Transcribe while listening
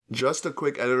Just a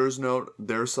quick editor's note,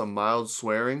 there's some mild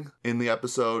swearing in the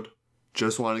episode.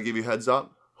 Just want to give you a heads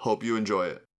up. Hope you enjoy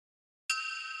it.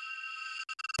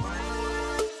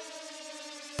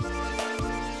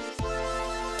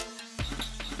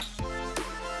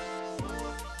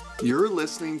 You're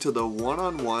listening to the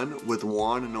One-on-One with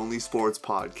Juan and Only Sports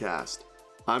podcast.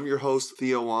 I'm your host,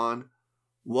 Theo Juan.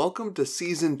 Welcome to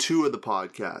Season 2 of the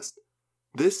podcast.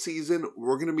 This season,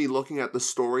 we're going to be looking at the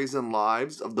stories and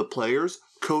lives of the players,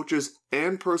 coaches,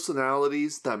 and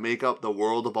personalities that make up the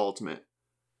world of Ultimate.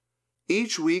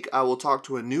 Each week, I will talk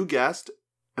to a new guest,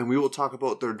 and we will talk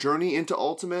about their journey into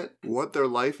Ultimate, what their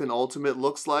life in Ultimate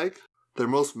looks like, their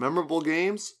most memorable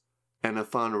games, and a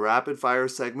fun rapid-fire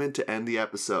segment to end the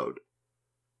episode.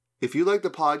 If you like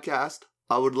the podcast,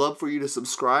 I would love for you to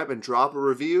subscribe and drop a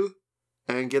review,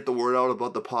 and get the word out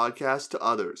about the podcast to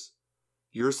others.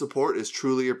 Your support is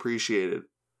truly appreciated.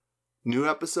 New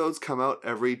episodes come out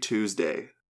every Tuesday.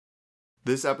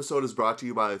 This episode is brought to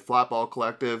you by Flatball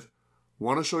Collective.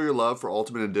 Want to show your love for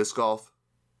Ultimate and Disc Golf?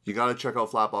 You gotta check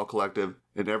out Flatball Collective,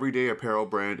 an everyday apparel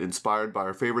brand inspired by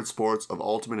our favorite sports of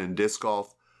Ultimate and Disc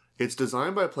Golf. It's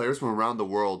designed by players from around the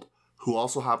world who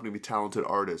also happen to be talented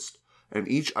artists, and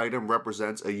each item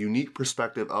represents a unique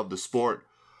perspective of the sport.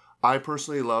 I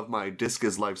personally love my Disc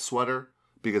is Life sweater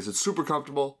because it's super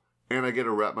comfortable and I get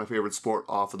to rep my favorite sport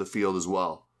off of the field as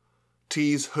well.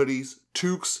 Tees, hoodies,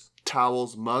 toques,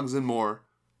 towels, mugs, and more.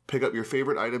 Pick up your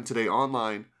favorite item today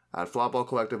online at Flatball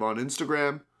Collective on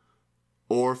Instagram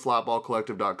or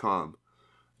flatballcollective.com.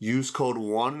 Use code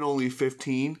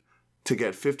ONEANDONLY15 to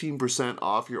get 15%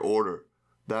 off your order.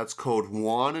 That's code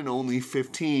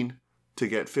ONEANDONLY15 to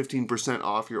get 15%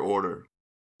 off your order.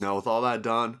 Now with all that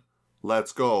done,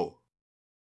 let's go.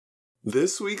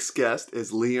 This week's guest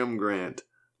is Liam Grant.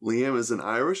 Liam is an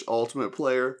Irish Ultimate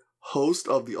player, host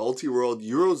of the Ultiworld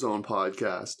Eurozone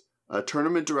podcast, a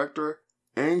tournament director,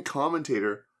 and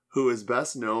commentator who is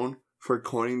best known for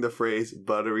coining the phrase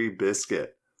buttery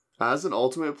biscuit. As an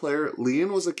Ultimate player, Liam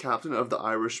was a captain of the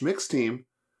Irish mixed team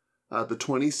at the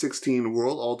 2016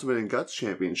 World Ultimate and Guts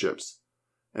Championships,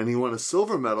 and he won a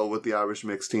silver medal with the Irish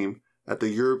mixed team at the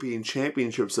European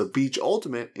Championships of Beach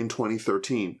Ultimate in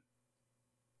 2013.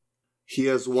 He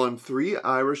has won 3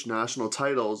 Irish national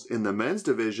titles in the men's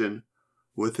division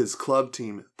with his club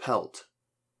team, Pelt.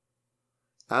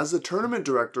 As a tournament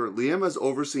director, Liam has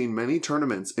overseen many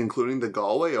tournaments including the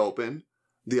Galway Open,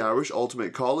 the Irish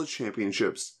Ultimate College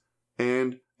Championships,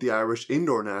 and the Irish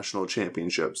Indoor National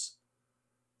Championships.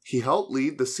 He helped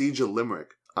lead the Siege of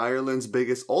Limerick, Ireland's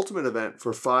biggest Ultimate event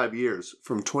for 5 years,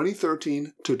 from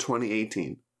 2013 to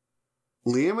 2018.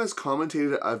 Liam has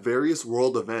commentated at various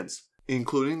world events,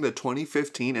 including the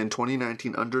 2015 and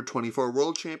 2019 Under-24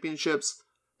 World Championships,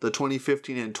 the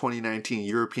 2015 and 2019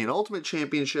 European Ultimate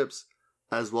Championships,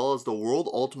 as well as the World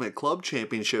Ultimate Club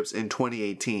Championships in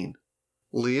 2018.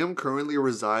 Liam currently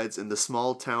resides in the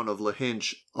small town of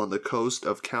Lahinch on the coast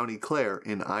of County Clare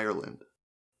in Ireland.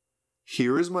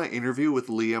 Here is my interview with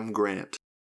Liam Grant.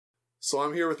 So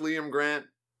I'm here with Liam Grant.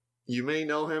 You may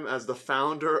know him as the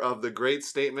founder of the Great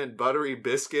Statement Buttery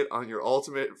Biscuit on your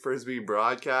Ultimate Frisbee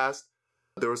broadcast.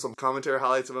 There were some commentary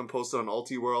highlights of him posted on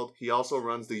Ultiworld. He also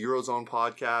runs the Eurozone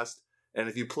podcast. And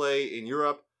if you play in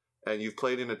Europe and you've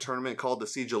played in a tournament called the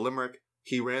Siege of Limerick,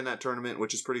 he ran that tournament,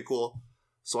 which is pretty cool.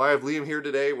 So I have Liam here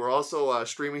today. We're also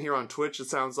streaming here on Twitch, it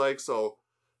sounds like. So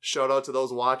shout out to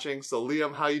those watching. So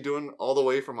Liam, how you doing all the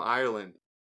way from Ireland?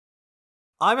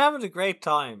 I'm having a great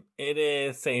time. It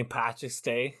is St. Patrick's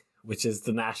Day, which is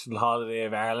the national holiday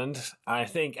of Ireland. And I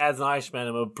think as an Irishman,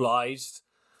 I'm obliged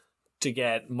to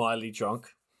get mildly drunk.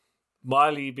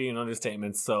 Mildly being an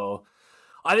understatement. So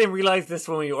I didn't realize this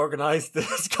when we organized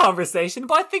this conversation,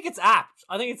 but I think it's apt.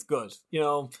 I think it's good. You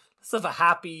know, let's have a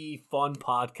happy, fun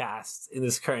podcast in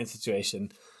this current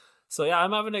situation. So yeah,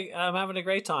 I'm having a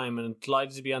great time and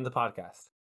delighted to be on the podcast.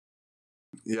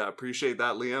 Yeah, appreciate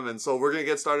that, Liam. And so we're going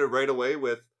to get started right away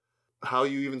with how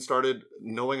you even started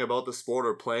knowing about the sport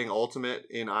or playing Ultimate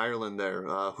in Ireland there.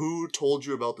 Who told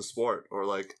you about the sport? Or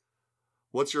like,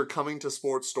 what's your coming to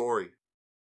sport story?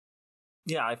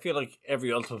 Yeah, I feel like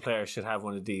every Ultimate player should have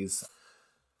one of these.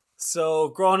 So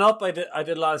growing up, I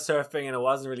did a lot of surfing and I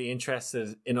wasn't really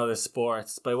interested in other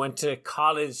sports. But I went to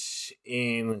college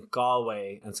in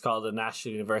Galway, and it's called the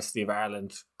National University of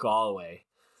Ireland, Galway.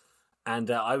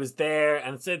 And I was there,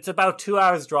 and it's about 2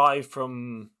 hours drive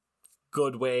from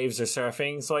good waves or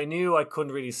surfing. So I knew I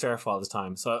couldn't really surf all the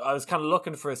time. So I was kind of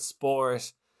looking for a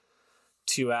sport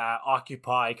to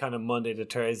occupy kind of Monday to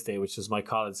Thursday, which was my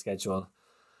college schedule.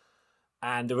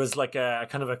 And there was like a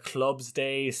kind of a clubs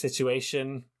day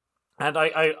situation. And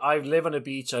I live on a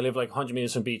beach. I live like 100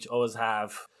 meters from beach, always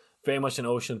have. very much an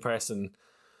ocean person.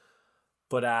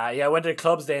 But I went to the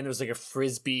clubs then. It was like a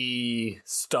frisbee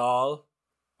stall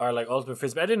or like ultimate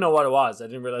frisbee. I didn't know what it was. I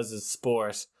didn't realize it was a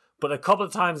sport. But a couple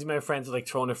of times my friends were like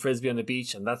throwing a frisbee on the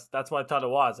beach, and that's what I thought it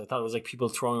was. I thought it was like people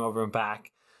throwing over and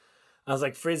back. I was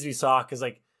like, frisbee soccer is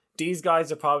like, these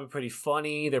guys are probably pretty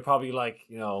funny. They're probably like,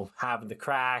 having the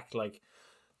crack. Like,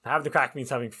 having the crack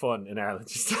means having fun in Ireland.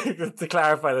 Just to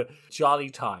clarify, the jolly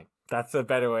time. That's a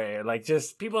better way. Like,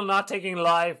 just people not taking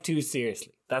life too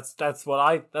seriously. That's what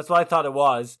I thought it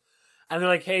was. And they're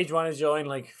like, hey, do you want to join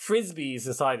like Frisbee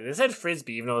Society? They said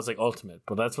Frisbee, even though it was like ultimate,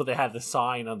 but that's what they had the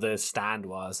sign on the stand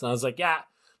was. And I was like, yeah,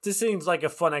 this seems like a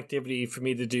fun activity for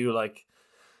me to do like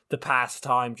the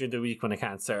pastime during the week when I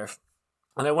can't surf.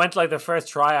 And I went like the first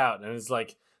tryout, and it was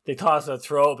like, they taught us a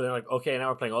throw, but they're like, okay, now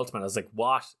we're playing ultimate. I was like,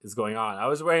 what is going on? I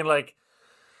was wearing like,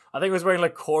 I think I was wearing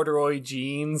like corduroy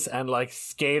jeans and like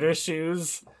skater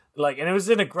shoes. Like, and it was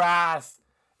in the grass.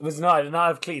 It was not, I did not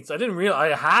have cleats. I didn't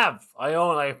realize,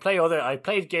 I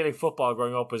played Gaelic football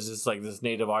growing up, as just like this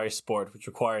native Irish sport, which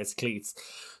requires cleats.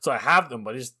 So I have them,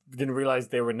 but I just didn't realize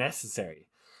they were necessary.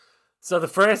 So the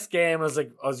first game I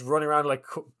was running around like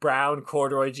brown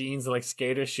corduroy jeans and like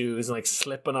skater shoes and like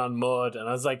slipping on mud. And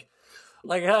I was like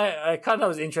I kind of thought it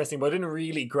was interesting, but I didn't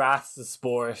really grasp the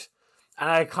sport.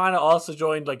 And I kind of also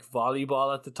joined like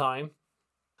volleyball at the time.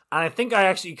 And I think I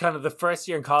actually kind of, the first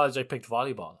year in college, I picked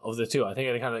volleyball of the two. I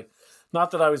think I kind of,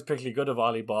 not that I was particularly good at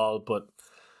volleyball, but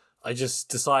I just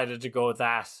decided to go with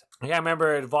that. I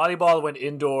remember volleyball went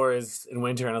indoors in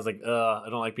winter, and I was like, I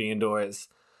don't like being indoors.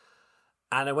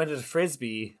 And I went to the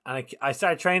Frisbee, and I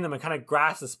started training them and kind of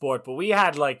grasped the sport. But we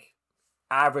had like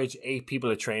average 8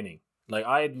 people at training.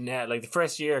 Like the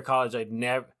first year of college, I'd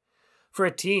never, for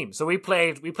a team. So we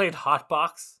played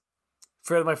Hotbox.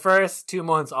 For my first 2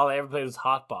 months, all I ever played was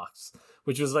Hotbox,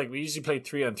 which was like, we usually played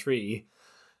 3-on-3,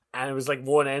 and it was like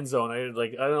one end zone. I don't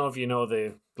know if you know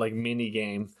the like mini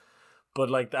game, but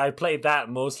like I played that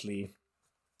mostly.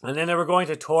 And then they were going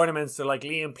to tournaments. They're like,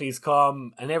 Liam, please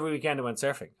come. And every weekend I went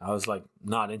surfing. I was like,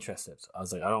 not interested. I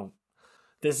was like,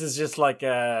 this is just like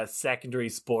a secondary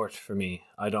sport for me.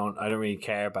 I don't really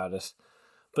care about it.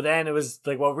 But then it was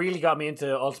like, what really got me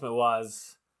into Ultimate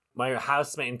was my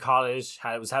housemate in college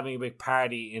was having a big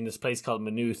party in this place called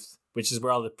Maynooth, which is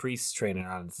where all the priests train in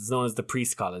Ireland. It's known as the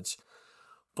Priest College.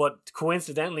 But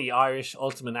coincidentally, Irish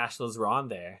Ultimate Nationals were on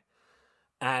there.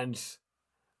 And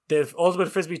the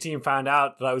Ultimate Frisbee team found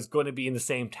out that I was going to be in the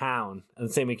same town and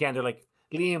the same weekend. They're like,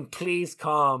 Liam, please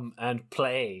come and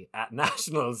play at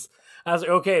Nationals. And I was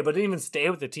like, okay, but I didn't even stay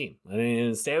with the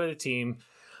team.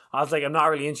 I was like, I'm not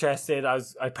really interested. I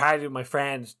partied with my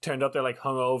friend, turned up there like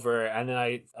hungover, and then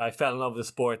I fell in love with the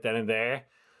sport then and there.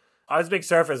 I was a big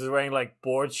surfer. I was wearing like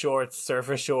board shorts,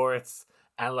 surfer shorts,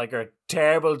 and like a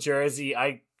terrible jersey.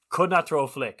 I could not throw a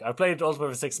flick. I played Ultimate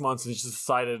for 6 months and just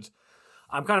decided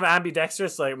I'm kind of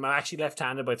ambidextrous. Like, I'm actually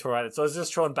left-handed by throw at it, so I was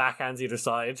just throwing backhands either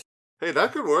side. Hey,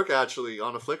 that could work actually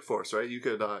on a flick force, right? You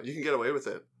can get away with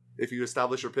it if you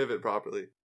establish your pivot properly.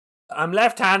 I'm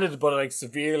left-handed, but I like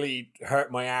severely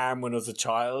hurt my arm when I was a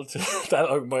child.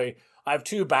 I have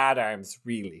 2 bad arms,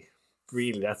 really.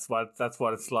 That's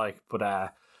what it's like. But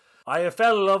I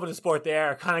fell in love with the sport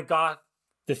there. I kind of got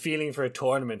the feeling for a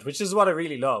tournament, which is what I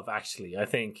really love. Actually, I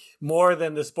think more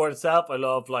than the sport itself, I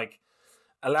love like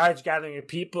a large gathering of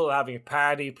people having a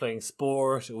party, playing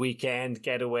sport, a weekend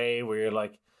getaway where you're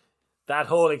like that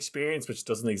whole experience, which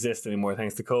doesn't exist anymore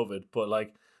thanks to COVID. But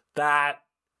like that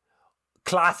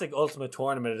classic ultimate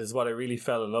tournament is what I really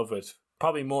fell in love with,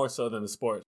 probably more so than the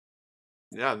sport.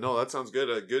 Yeah, no, that sounds good.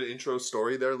 A good intro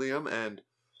story there, Liam. And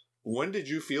when did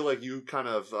you feel like you kind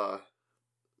of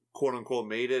quote unquote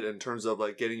made it in terms of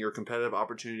like getting your competitive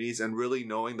opportunities and really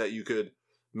knowing that you could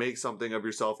make something of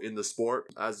yourself in the sport?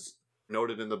 As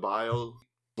noted in the bio,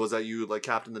 was that you like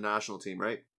captained the national team,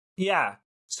 right? Yeah.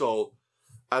 So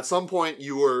at some point,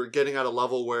 you were getting at a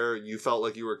level where you felt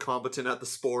like you were competent at the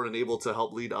sport and able to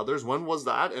help lead others. When was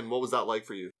that, and what was that like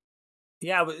for you?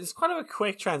 Yeah, but it's kind of a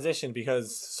quick transition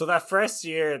because, so that first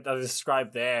year that I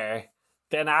described there,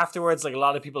 then afterwards, like a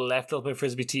lot of people left Ultimate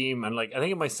Frisbee team, and like I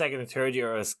think in my second and third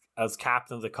year, I was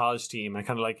captain of the college team, and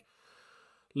kind of like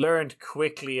learned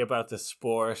quickly about the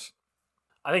sport.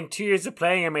 I think 2 years of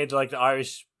playing, I made like the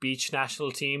Irish beach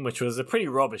national team, which was a pretty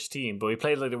rubbish team, but we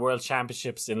played like the World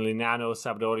Championships in Lignano,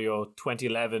 Sabadorio,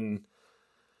 2011,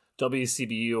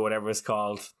 WCBU or whatever it's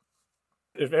called.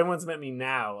 If everyone's met me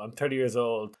now, I'm 30 years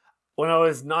old. When I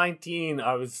was 19,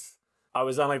 I was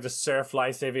on like the surf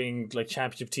lifesaving like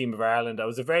championship team of Ireland. I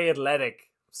was a very athletic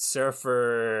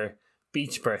surfer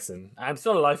beach person. I'm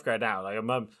still a lifeguard now. Like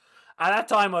at that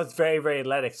time, I was very, very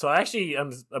athletic. So I'm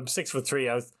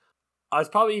 6'3". I was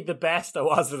probably the best I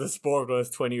was at the sport when I was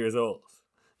 20 years old.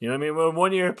 You know what I mean? Well,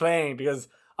 1 year playing because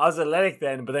I was athletic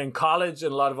then, but then college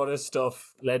and a lot of other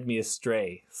stuff led me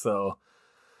astray. So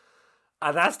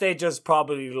at that stage, I was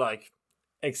probably like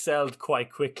excelled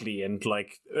quite quickly. And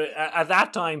like at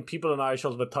that time, people in Irish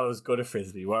Ultimate thought I was good at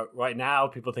Frisbee. Right now,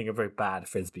 people think I'm very bad at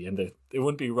Frisbee, and they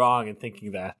wouldn't be wrong in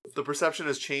thinking that. The perception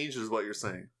has changed is what you're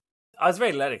saying. I was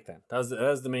very athletic then. That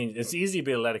was the main. It's easy to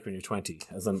be athletic when you're 20,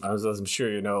 as I'm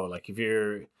sure you know. Like if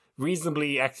you're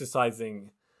reasonably exercising,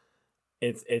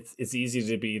 it's easy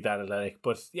to be that athletic.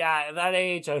 But yeah, at that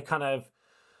age, I kind of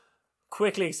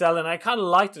quickly excelled, and I kind of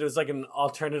liked it. It was like an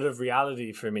alternative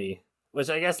reality for me, which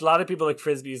I guess a lot of people like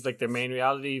Frisbee is like their main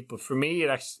reality. But for me,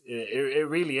 it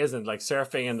really isn't. Like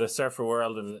surfing and the surfer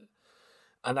world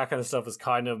and that kind of stuff is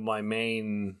kind of my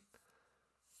main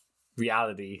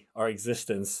reality or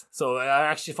existence. So I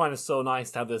actually find it so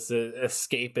nice to have this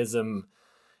escapism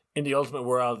in the ultimate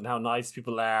world and how nice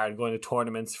people are and going to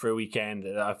tournaments for a weekend.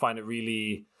 I find it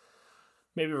really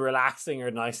maybe relaxing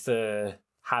or nice to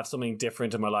have something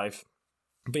different in my life.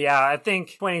 But yeah, I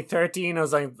think 2013 I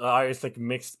was like the Irish like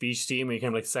mixed beach team. We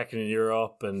came like second in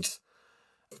Europe, and to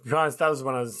be honest, that was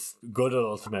when I was good at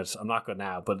ultimate. I'm not good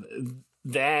now, but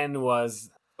then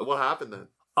was what happened then?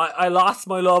 I lost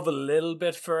my love a little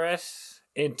bit for it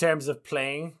in terms of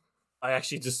playing. I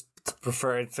actually just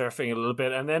preferred surfing a little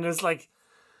bit. And then there's like,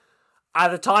 at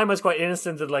the time I was quite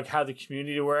innocent of like how the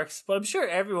community works. But I'm sure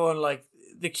everyone, like,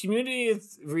 the community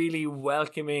is really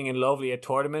welcoming and lovely at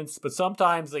tournaments. But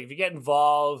sometimes, like, if you get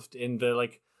involved in the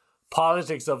like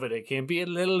politics of it, it can be a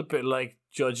little bit like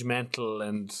judgmental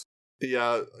and...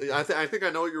 Yeah, I think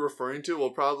I know what you're referring to.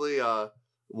 We'll probably...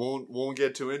 Won't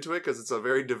get too into it because it's a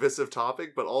very divisive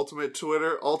topic, but ultimate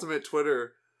Twitter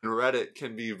and Reddit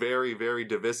can be very, very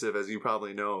divisive, as you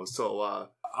probably know. So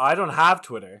I don't have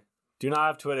Twitter. Do not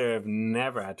have Twitter. I've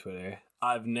never had Twitter.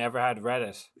 I've never had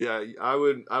Reddit. Yeah, I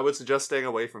would suggest staying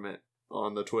away from it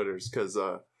on the Twitters because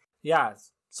yeah.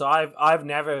 So I've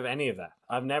never have any of that.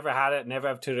 I've never had it. Never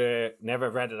have Twitter. Never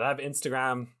have Reddit. I have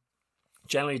Instagram.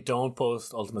 Generally, don't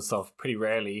post ultimate stuff. Pretty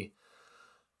rarely.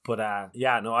 But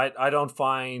yeah, no, I don't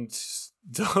find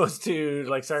those two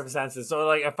like circumstances. So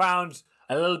like I found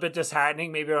a little bit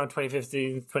disheartening maybe around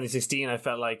 2015, 2016. I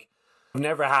felt like I've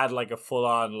never had like a full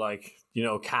on like, you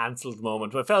know, cancelled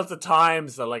moment. But I felt at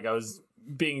times that like I was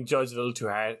being judged a little too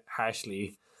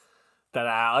harshly. That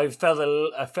I felt a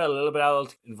little bit out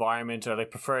of environment, or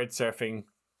like preferred surfing.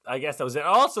 I guess that was it. I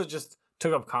also just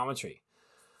took up commentary.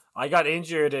 I got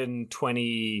injured in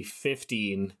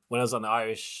 2015 when I was on the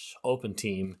Irish Open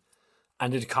team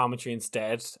and did commentary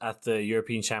instead at the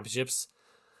European Championships.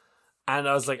 And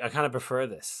I was like, I kind of prefer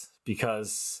this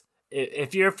because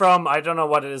if you're from, I don't know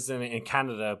what it is in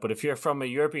Canada, but if you're from a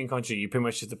European country, you pretty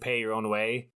much have to pay your own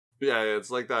way. Yeah, it's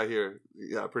like that here.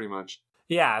 Yeah, pretty much.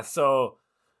 Yeah, so,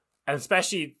 and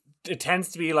especially it tends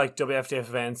to be like WFTF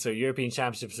events or European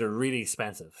Championships are really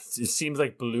expensive. It seems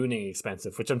like ballooning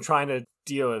expensive, which I'm trying to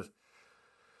deal with.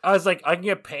 I was like, I can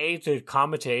get paid to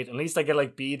commentate. At least I can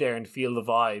like be there and feel the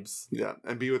vibes. Yeah,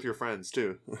 and be with your friends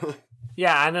too.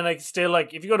 Yeah, and then like still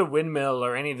like if you go to Windmill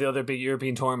or any of the other big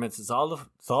European tournaments, it's all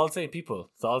the same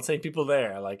people. It's all the same people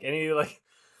there. Like any like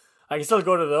I can still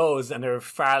go to those and they're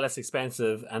far less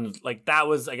expensive. And like that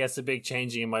was, I guess, a big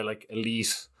changing in my like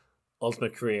elite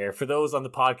ultimate career. For those on the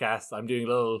podcast, I'm doing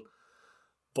little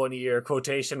bunny ear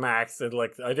quotation marks that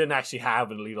like I didn't actually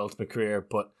have an elite ultimate career,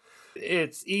 but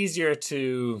it's easier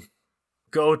to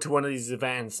go to one of these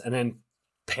events and then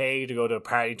pay to go to a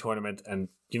party tournament, and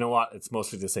you know what, it's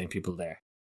mostly the same people there.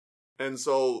 And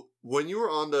so when you were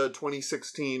on the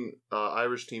 2016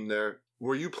 Irish team there,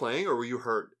 were you playing or were you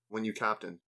hurt when you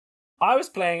captained? I was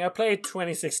playing. I played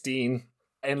 2016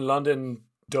 in London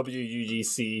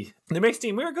WUGC. The mixed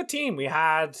team, we were a good team. We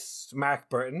had Mark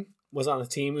Burton was on the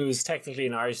team, who was technically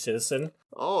an Irish citizen.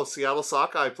 Oh, Seattle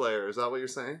Sockeye player. Is that what you're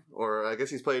saying? Or I guess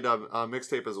he's played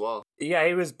mixtape as well. Yeah,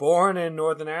 he was born in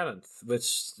Northern Ireland,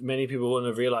 which many people wouldn't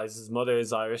have realised. His mother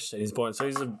is Irish and he's born. So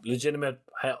he's a legitimate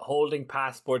holding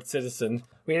passport citizen.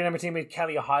 We had a team with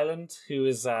Kelly Highland, who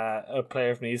is a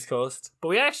player from the East Coast. But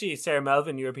we actually, Sarah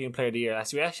Melvin, European Player of the Year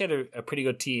last year. We actually had a pretty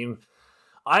good team.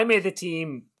 I made the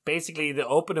team, basically the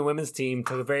Open and Women's team,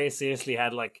 took it very seriously,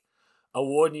 had like a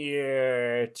 1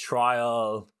 year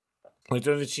trial. We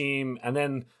joined the team, and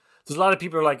then there's a lot of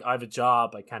people who are like, I have a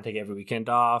job, I can't take every weekend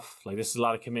off. Like, this is a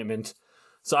lot of commitment.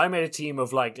 So I made a team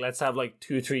of like, let's have like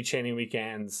 2-3 training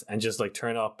weekends and just like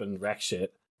turn up and wreck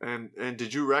shit. And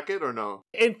did you wreck it or no?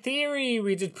 In theory,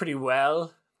 we did pretty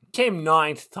well. Came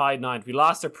tied ninth. We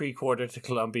lost our pre-quarter to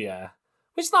Colombia,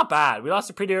 which is not bad. We lost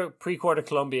a pre-quarter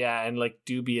Colombia in like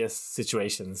dubious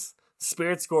situations.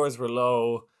 Spirit scores were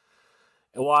low.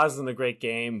 It wasn't a great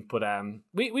game, but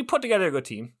we put together a good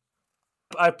team.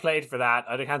 I played for that.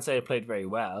 I can't say I played very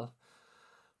well,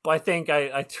 but I think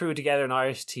I threw together an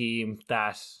Irish team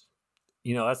that,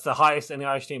 that's the highest any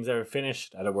Irish team's ever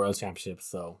finished at a World Championship.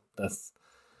 So that's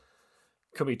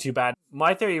could be too bad.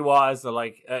 My theory was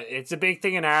that it's a big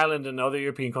thing in Ireland and other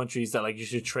European countries that you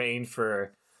should train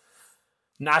for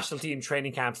national team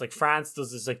training camps. Like France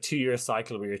does this 2-year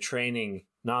cycle where you're training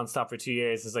nonstop for 2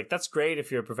 years. It's that's great if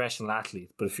you're a professional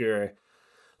athlete, but if you're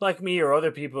like me or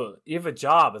other people, you have a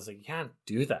job. It's you can't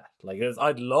do that.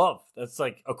 I'd love. That's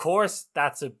of course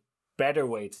that's a better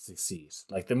way to succeed.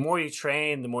 The more you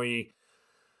train, the more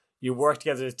you work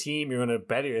together as a team, you're going to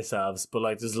better yourselves.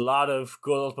 But there's a lot of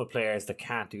good ultimate players that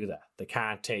can't do that. They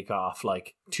can't take off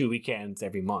 2 weekends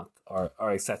every month or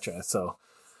etc. So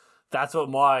that's what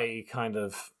my kind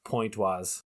of point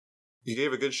was. You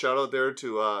gave a good shout out there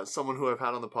to someone who I've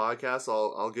had on the podcast.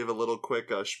 I'll give a little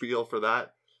quick spiel for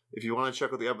that. If you want to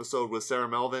check out the episode with Sarah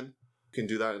Melvin, you can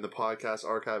do that in the podcast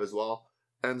archive as well.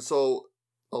 And so,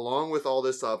 along with all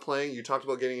this playing, you talked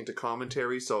about getting into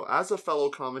commentary. So, as a fellow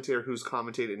commentator who's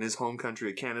commentated in his home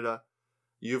country, Canada,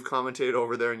 you've commentated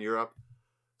over there in Europe.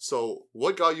 So,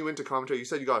 what got you into commentary? You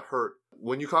said you got hurt.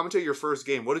 When you commentated your first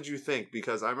game, what did you think?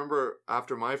 Because I remember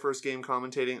after my first game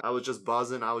commentating, I was just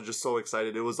buzzing. I was just so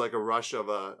excited. It was like a rush of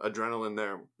adrenaline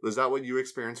there. Was that what you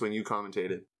experienced when you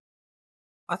commentated?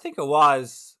 I think it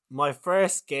was. My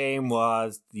first game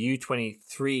was the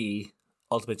U23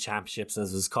 Ultimate Championships,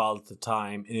 as it was called at the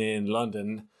time, in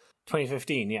London,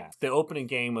 2015. Yeah, the opening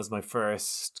game was my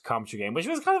first commentary game, which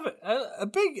was kind of a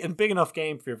big enough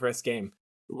game for your first game.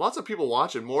 Lots of people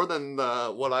watching, more than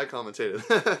what I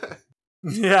commentated.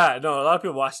 Yeah, no, a lot of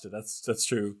people watched it. That's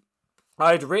true.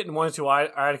 I'd written 1 or 2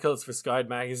 articles for Sky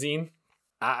magazine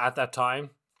at that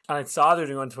time, and I saw they were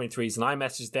doing 123s, and I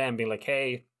messaged them being like,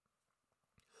 "Hey,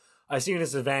 I seen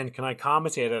this event. Can I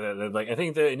commentate at it?" I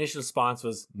think the initial response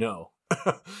was no.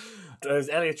 It was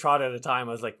Elliot Trotter at the time.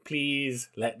 I was like, "Please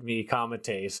let me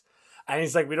commentate." And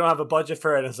he's like, "We don't have a budget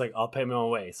for it." And I was like, "I'll pay my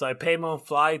own way." So I paid my own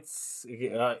flights.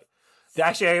 I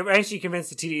eventually convinced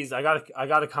the TDs I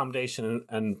got accommodation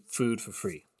and food for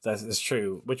free. That is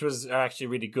true, which was actually a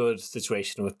really good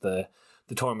situation with the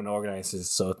tournament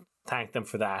organizers. So thank them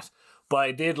for that. But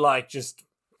I did just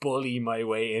bully my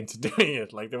way into doing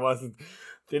it.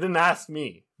 They didn't ask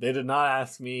me. They did not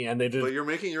ask me, and they did. But you're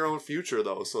making your own future,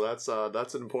 though, so that's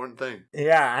an important thing.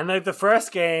 Yeah, and the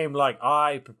first game,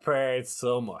 I prepared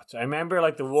so much. I remember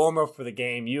the warm up for the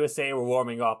game. USA were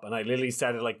warming up, and I literally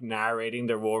started narrating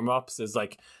their warm ups as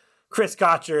Chris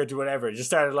Gotchard or whatever. Just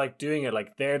started doing it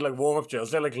they had warm up drills.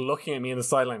 They're looking at me in the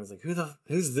sideline. It's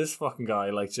who's this fucking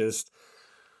guy? Just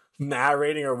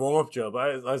narrating or warm up job.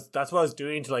 That's what I was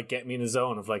doing to get me in the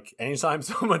zone of anytime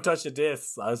someone touched a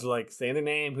disc, I was saying the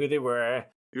name, who they were.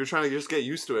 You're trying to just get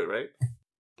used to it, right?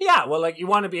 Yeah, well, you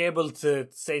want to be able to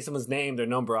say someone's name, their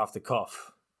number off the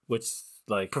cuff, which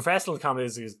professional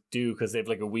commentators do because they've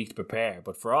a week to prepare.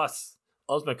 But for us,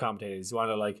 ultimate commentators, you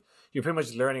want to you're pretty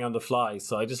much learning on the fly.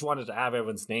 So I just wanted to have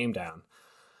everyone's name down,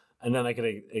 and then I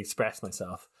could express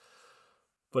myself.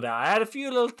 But I had a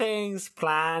few little things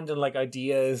planned and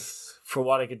ideas for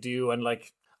what I could do. And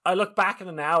I look back at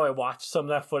it now, I watch some of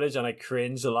that footage and I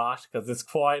cringe a lot because it's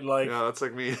quite Yeah, that's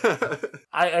me.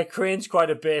 I cringe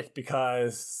quite a bit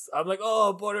because I'm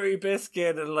oh, buttery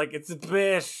biscuit. And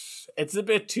it's a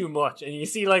bit too much. And you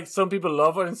see some people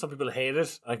love it and some people hate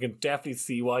it. I can definitely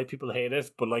see why people hate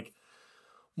it. But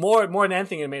more than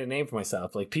anything, I made a name for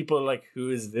myself. People who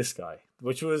is this guy?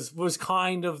 Which was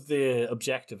kind of the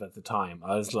objective at the time.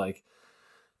 I was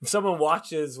if someone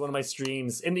watches one of my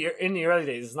streams in the early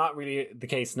days, it's not really the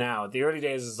case now. The early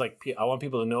days is I want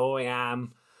people to know who I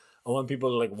am. I want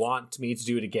people to want me to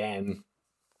do it again.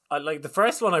 The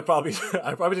first one, I probably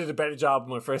did a better job on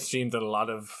my first stream than a lot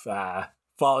of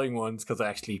following ones because I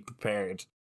actually prepared.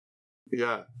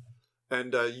 Yeah.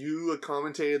 And you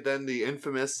commentated then the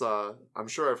infamous, I'm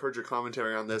sure I've heard your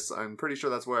commentary on this. I'm pretty sure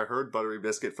that's where I heard Buttery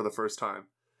Biscuit for the first time.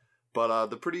 But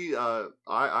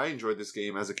I enjoyed this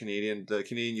game as a Canadian, the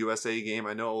Canadian-USA game.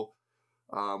 I know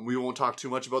we won't talk too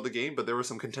much about the game, but there were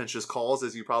some contentious calls,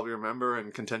 as you probably remember,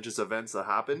 and contentious events that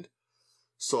happened.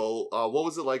 So what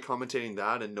was it like commentating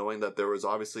that and knowing that there was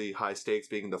obviously high stakes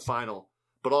being the final,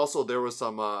 but also there was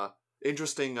some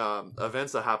interesting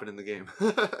events that happened in the game,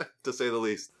 to say the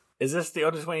least. Is this the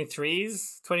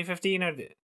under-23s 2015? Or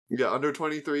Yeah,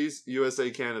 under-23s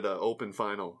USA-Canada Open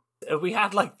final. We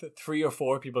had 3 or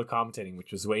 4 people commentating,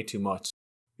 which was way too much.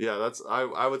 Yeah,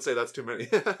 I would say that's too many.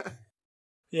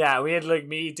 Yeah, we had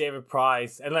me, David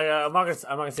Price, and I'm not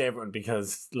gonna say everyone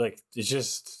because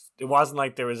it wasn't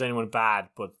like there was anyone bad,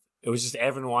 but it was just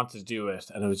everyone wanted to do it,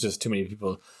 and it was just too many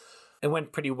people. It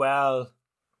went pretty well.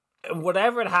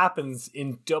 Whatever it happens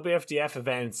in WFDF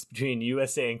events between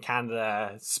USA and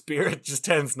Canada, Spirit just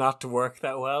tends not to work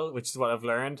that well, which is what I've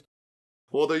learned.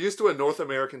 Well, they're used to a North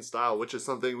American style, which is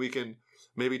something we can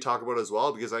maybe talk about as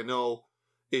well, because I know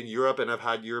in Europe, and I've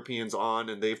had Europeans on,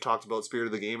 and they've talked about Spirit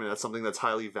of the Game, and that's something that's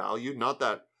highly valued. Not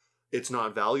that it's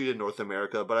not valued in North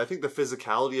America, but I think the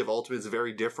physicality of Ultimate is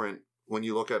very different when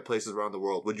you look at places around the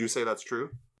world. Would you say that's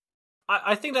true?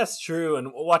 I think that's true, and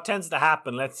what tends to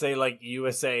happen, let's say like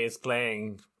USA is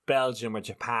playing Belgium or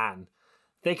Japan,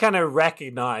 they kind of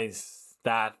recognize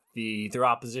that their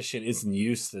opposition isn't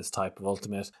used to this type of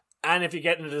Ultimate. And if you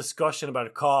get in a discussion about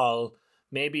a call,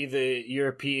 maybe the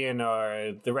European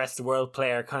or the rest of the world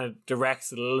player kind of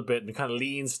directs it a little bit and kind of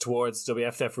leans towards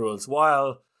WFDF rules,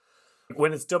 while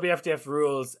when it's WFDF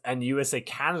rules and USA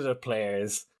Canada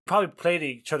players probably play to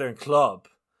each other in club,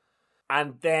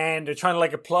 and then they're trying to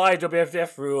like apply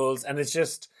WFDF rules, and it's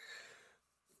just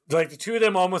like the two of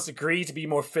them almost agree to be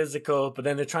more physical, but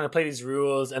then they're trying to play these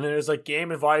rules, and then there's like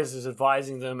game advisors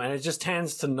advising them, and it just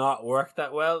tends to not work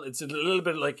that well. It's a little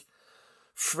bit like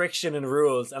friction in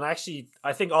rules, and actually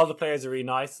I think all the players are really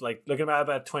nice. Like looking at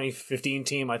about 2015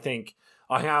 team, I think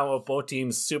I hang out with both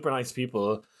teams, super nice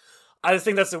people. I just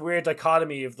think that's a weird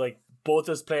dichotomy of like both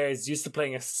those players used to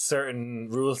playing a certain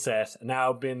rule set and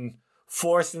now been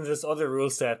forced into this other rule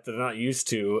set that they're not used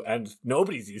to, and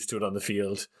nobody's used to it on the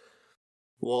field.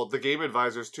 Well, the game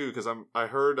advisors too, because I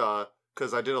heard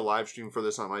because I did a live stream for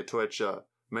this on my Twitch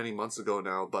many months ago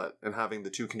now, and having the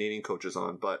two Canadian coaches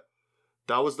on, but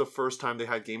that was the first time they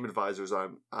had game advisors.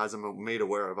 As I'm made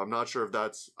aware of. I'm not sure if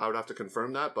I would have to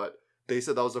confirm that, but they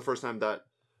said that was the first time that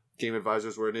game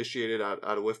advisors were initiated at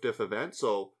a WFDF event.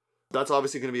 So that's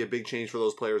obviously going to be a big change for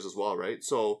those players as well, right?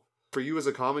 So for you as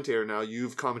a commentator now,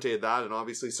 you've commentated that and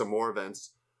obviously some more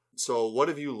events. So what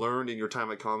have you learned in your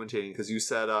time at commentating? Because you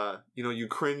said, you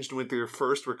cringed with your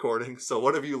first recording. So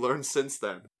what have you learned since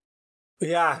then?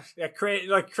 Yeah,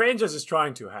 cringe was just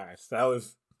trying too hard. That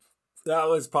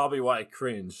was probably why I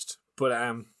cringed. But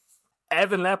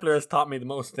Evan Lepler has taught me the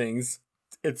most things.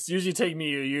 It's usually taken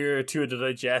me a year or two to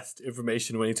digest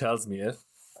information when he tells me it.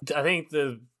 I think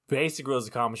the basic rules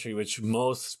of commentary, which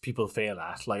most people fail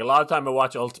at. Like a lot of time I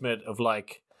watch Ultimate of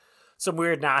like some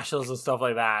weird nationals and stuff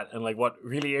like that, and like what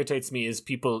really irritates me is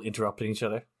people interrupting each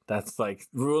other. That's like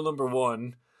rule number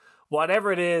one.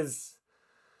 Whatever it is,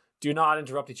 do not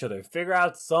interrupt each other. Figure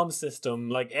out some system.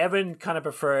 Like Evan kind of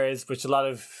prefers, which a lot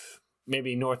of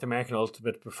maybe North American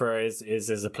Ultimate prefers, is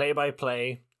a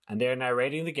play-by-play, and they're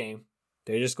narrating the game.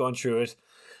 They're just going through it.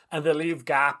 And they'll leave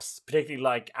gaps, particularly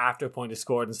like after a point is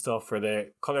scored and stuff, for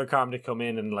the color comment to come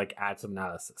in and like add some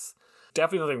analysis.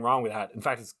 Definitely nothing wrong with that. In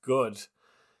fact, it's good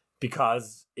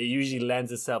because it usually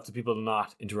lends itself to people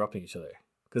not interrupting each other.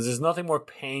 Because there's nothing more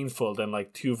painful than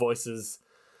like two voices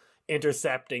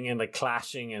intercepting and like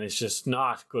clashing, and it's just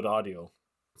not good audio.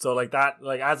 So like that,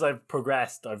 like as I've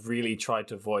progressed, I've really tried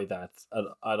to avoid that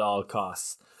at all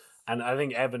costs. And I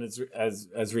think Evan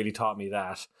has really taught me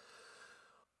that.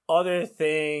 Other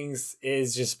things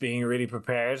is just being really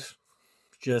prepared.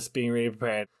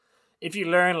 If you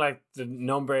learn like the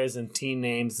numbers and team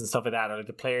names and stuff like that, or like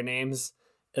the player names,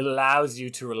 it allows you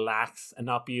to relax and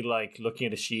not be like looking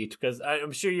at a sheet. Because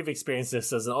I'm sure you've experienced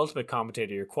this as an Ultimate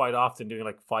commentator. You're quite often doing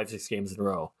like 5-6 games in a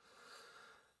row.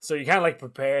 So you can't like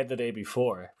prepare the day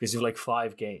before because you have like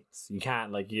 5 games. You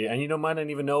can't and you might not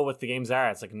even know what the games are.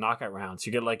 It's like a knockout round. So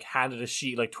you get like handed a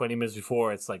sheet like 20 minutes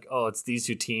before. It's like, oh, it's these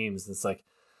two teams. And it's like,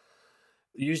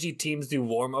 usually teams do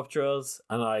warm-up drills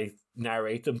and I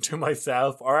narrate them to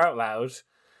myself or out loud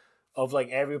of like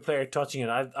every player touching it.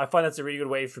 I find that's a really good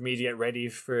way for me to get ready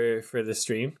for the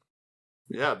stream.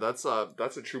 Yeah, that's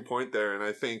a true point there. And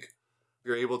I think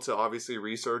you're able to obviously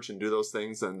research and do those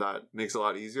things, and that makes it a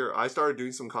lot easier. I started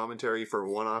doing some commentary for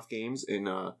one-off games in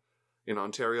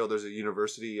Ontario. There's a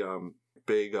university,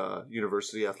 big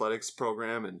university athletics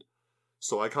program. And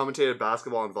so I commentated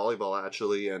basketball and volleyball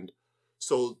actually. And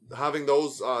so having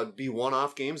those be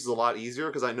one-off games is a lot easier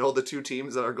because I know the two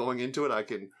teams that are going into it. I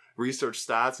can research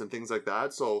stats and things like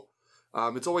that. So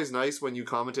it's always nice when you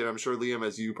commentate. I'm sure, Liam,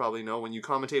 as you probably know, when you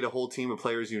commentate a whole team of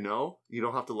players, you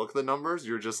don't have to look at the numbers.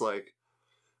 You're just like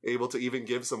able to even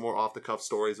give some more off-the-cuff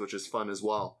stories, which is fun as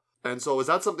well. And so is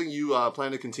that something you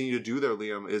plan to continue to do there,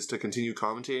 Liam, is to continue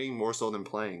commentating more so than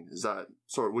playing? Is that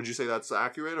would you say that's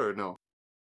accurate or no?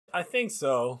 I think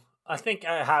so. I think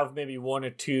I have maybe 1 or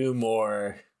 2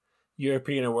 more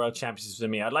European or World Championships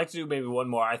in me. I'd like to do maybe one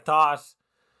more. I don't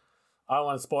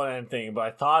want to spoil anything, but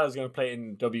I thought I was going to play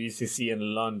in WCC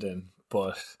in London,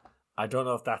 but I don't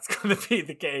know if that's going to be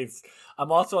the case.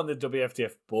 I'm also on the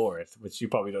WFDF board, which you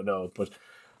probably don't know, but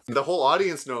the whole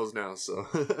audience knows now. So,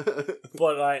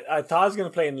 but I thought I was going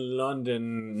to play in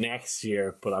London next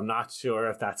year, but I'm not sure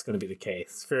if that's going to be the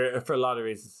case for a lot of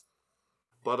reasons.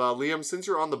 But Liam, since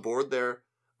you're on the board there,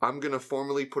 I'm gonna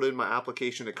formally put in my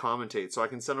application to commentate, so I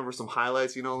can send over some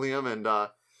highlights,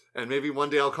 Liam, and maybe one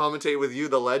day I'll commentate with you,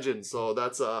 the legend. So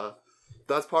that's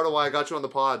part of why I got you on the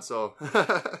pod. So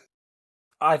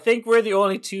I think we're the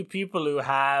only two people who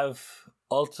have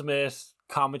ultimate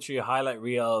commentary highlight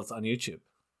reels on YouTube.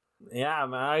 Yeah,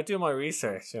 man, I do my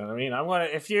research. You know what I mean?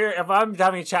 If I'm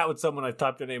having a chat with someone, I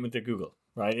type their name into Google,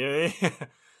 right?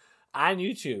 And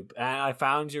YouTube, and I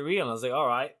found your reel, and I was like, all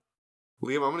right.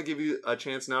 Liam, I'm going to give you a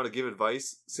chance now to give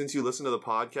advice. Since you listen to the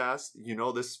podcast,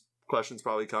 this question's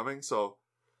probably coming, so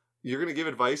you're going to give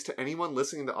advice to anyone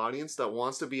listening to the audience that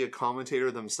wants to be a commentator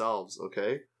themselves,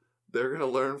 okay? They're going to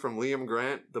learn from Liam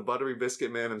Grant, the buttery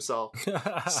biscuit man himself.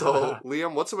 So,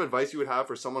 Liam, what's some advice you would have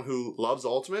for someone who loves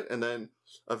Ultimate and then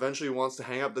eventually wants to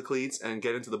hang up the cleats and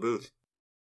get into the booth?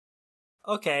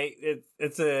 Okay,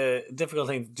 it's a difficult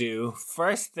thing to do.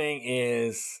 First thing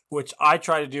is, which I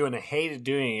tried to do and I hated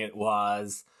doing it,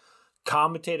 was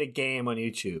commentate a game on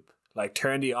YouTube. Like,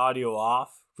 turn the audio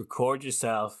off, record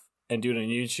yourself, and do it on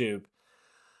YouTube.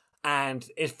 And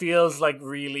it feels like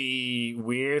really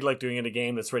weird, like doing it in a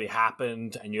game that's already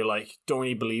happened, and you're like, don't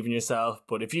really believe in yourself.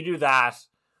 But if you do that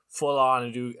full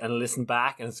on and listen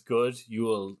back, and it's good, you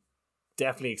will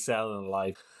definitely excel in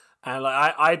life. And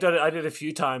like I did it a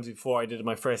few times before I did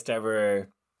my first ever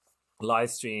live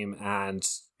stream, and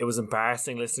it was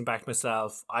embarrassing listening back to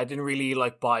myself. I didn't really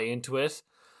buy into it,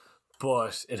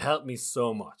 but it helped me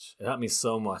so much.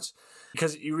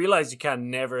 Because you realize you can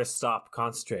never stop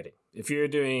concentrating. If you're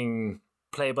doing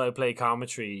play-by-play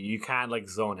commentary, you can't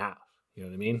zone out. You know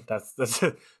what I mean? That's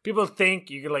people think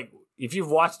you can if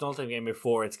you've watched an Ultimate game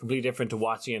before, it's completely different to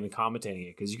watching it and commentating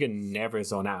it, because you can never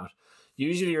zone out.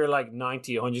 Usually you're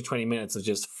 90, 120 minutes of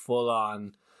just full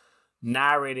on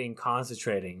narrating,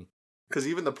 concentrating. Because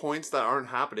even the points that aren't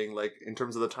happening, in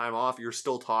terms of the time off, you're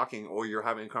still talking or you're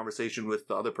having a conversation with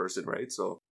the other person, right?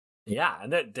 So yeah,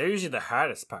 and they're usually the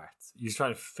hardest parts. You're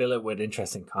trying to fill it with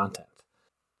interesting content.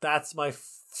 That's my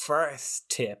first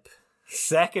tip.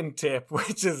 Second tip,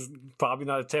 which is probably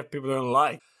not a tip people don't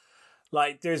like.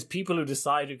 There's people who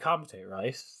decide to commentate,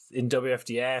 right? In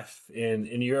WFDF,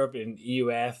 in Europe, in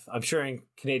EUF, I'm sure in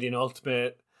Canadian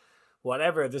Ultimate,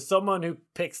 whatever. There's someone who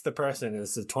picks the person.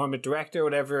 It's a tournament director,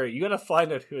 whatever. You gotta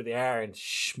find out who they are and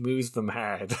schmooze them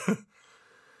hard.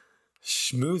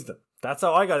 Schmooze them. That's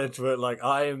how I got into it. As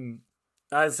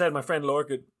I said, my friend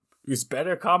Lorca, who's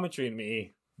better commentary than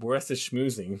me, worse at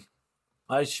schmoozing.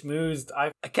 I schmoozed.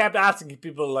 I kept asking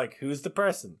people, who's the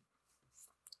person?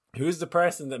 Who's the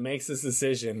person that makes this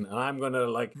decision? And I'm going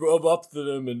to rub up to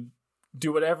them and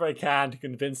do whatever I can to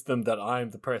convince them that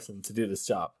I'm the person to do this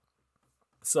job.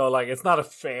 So it's not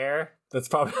that's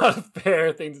probably not a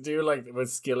fair thing to do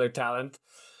with skill or talent.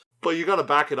 But you got to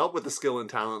back it up with the skill and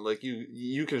talent.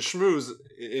 You can schmooze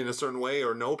in a certain way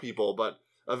or know people, but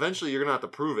eventually you're going to have to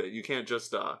prove it. You can't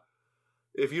just,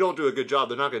 if you don't do a good job,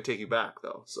 they're not going to take you back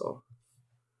though. So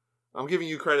I'm giving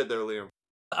you credit there, Liam.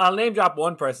 I'll name drop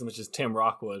one person, which is Tim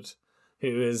Rockwood,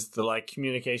 who is the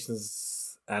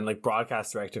communications and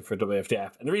broadcast director for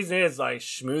WFDF. And the reason is I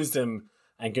schmoozed him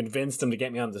and convinced him to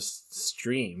get me on the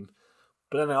stream,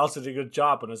 but then I also did a good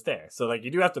job when I was there. So you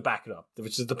do have to back it up,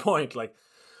 which is the point.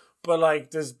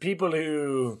 But there's people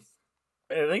who,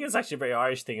 I think it's actually a very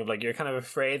Irish thing of you're kind of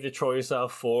afraid to throw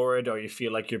yourself forward, or you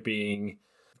feel like you're being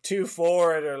too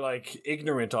forward or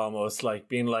ignorant almost,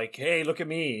 being hey, look at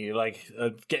me,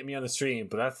 get me on the stream.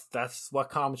 But that's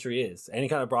what commentary is. Any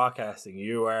kind of broadcasting,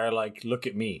 you are look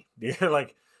at me. You're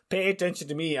pay attention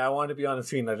to me. I want to be on the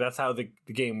screen. That's how the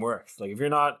game works.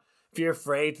 If you're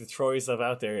afraid to throw yourself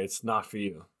out there, it's not for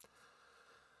you.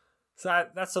 So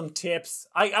that's some tips.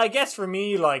 I guess for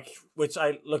me, which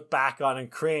I look back on and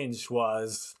cringe,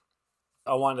 was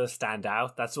I wanted to stand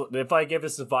out. That's what, if I gave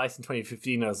this advice in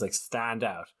 2015, I was stand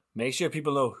out. Make sure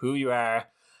people know who you are.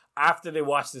 After they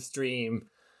watch the stream,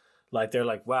 they're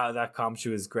wow, that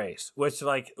commentary is great. Which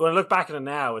when I look back at it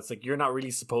now, it's you're not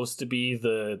really supposed to be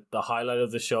the highlight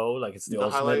of the show. It's the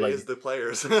ultimate, highlight is the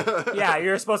players. Yeah,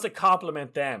 you're supposed to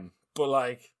compliment them.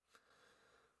 But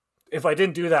if I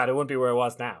didn't do that, it wouldn't be where I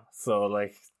was now. So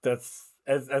that's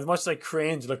as much as I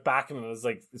cringe, look back and it's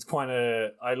it's kind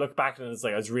of, I look back and it's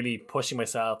I was really pushing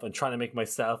myself and trying to make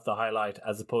myself the highlight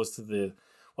as opposed to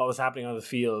what was happening on the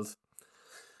field.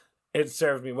 It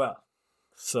served me well.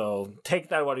 So take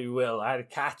that what you will. I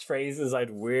had catchphrases, I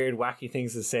had weird, wacky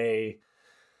things to say.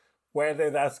 Whether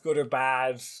that's good or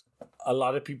bad, a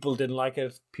lot of people didn't like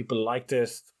it. People liked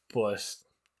it, but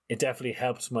it definitely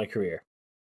helped my career.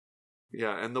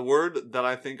 Yeah, and the word that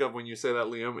I think of when you say that,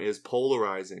 Liam, is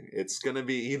polarizing. It's going to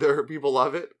be either people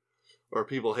love it or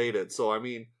people hate it. So, I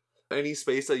mean, any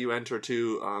space that you enter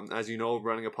to, as you know,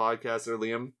 running a podcast there,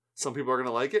 Liam, some people are going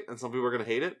to like it and some people are going to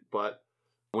hate it. But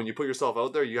when you put yourself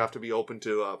out there, you have to be open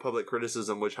to public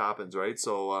criticism, which happens, right?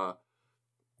 So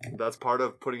that's part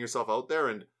of putting yourself out there.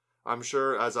 And I'm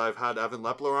sure, as I've had Evan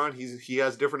Lepler on, he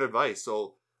has different advice.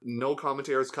 So no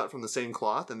commentator is cut from the same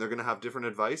cloth, and they're going to have different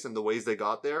advice and the ways they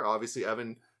got there. Obviously,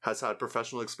 Evan has had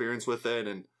professional experience with it,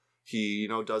 and he,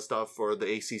 does stuff for the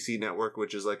ACC network,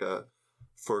 which is like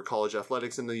for college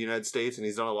athletics in the United States, and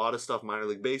he's done a lot of stuff minor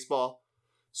league baseball.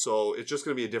 So it's just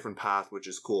going to be a different path, which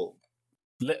is cool.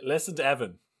 Listen to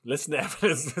Evan. Listen to Evan.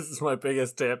 This is my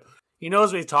biggest tip. He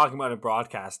knows what he's talking about in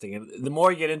broadcasting, and the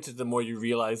more you get into it, the more you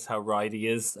realize how right he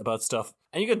is about stuff.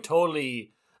 And you can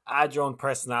totally add your own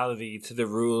personality to the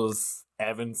rules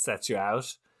Evan sets you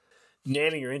out.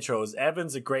 Nailing your intros.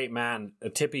 Evan's a great man. A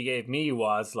tip he gave me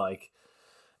was like,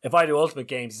 if I do Ultimate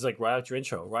Games, he's like, write out your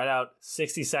intro. Write out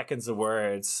 60 seconds of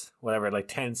words, whatever, like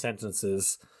 10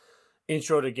 sentences,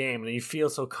 intro to game. And you feel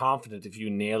so confident if you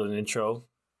nail an intro,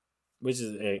 this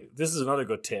is another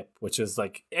good tip, which is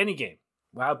like any game,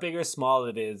 how big or small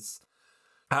it is,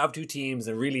 have two teams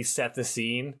and really set the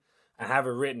scene and have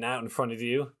it written out in front of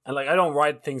you. And like, I don't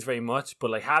write things very much, but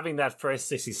like having that first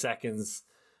 60 seconds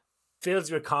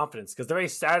fills you with confidence, because the very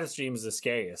start of streams is the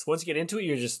scariest. Once you get into it,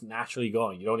 you're just naturally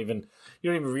going. You don't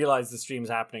even realize the stream's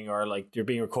happening or like you're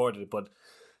being recorded. But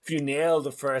if you nail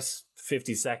the first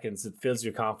 50 seconds, it fills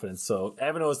your confidence. So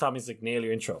Evan always taught me, it's like, nail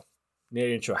your intro. Nail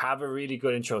your intro. Have a really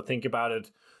good intro. Think about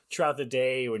it throughout the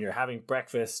day. When you're having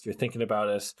breakfast, you're thinking about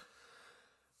it.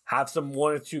 Have some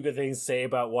one or two good things to say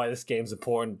about why this game's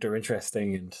important or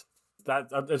interesting. And that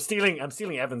I'm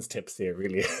stealing Evan's tips here,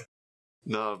 really.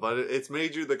 No, but it's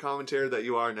made you the commentator that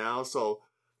you are now. So,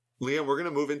 Liam, we're going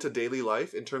to move into daily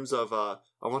life in terms of, I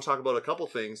want to talk about a couple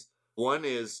things. One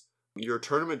is your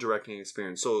tournament directing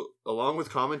experience. So, along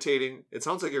with commentating, it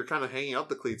sounds like you're kind of hanging up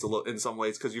the cleats a little in some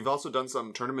ways, because you've also done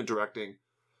some tournament directing.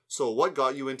 So, what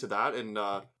got you into that, and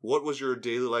what was your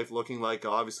daily life looking like,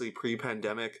 obviously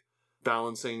pre-pandemic,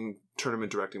 balancing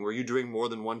tournament directing? Were you doing more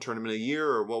than one tournament a year,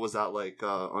 or what was that like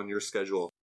on your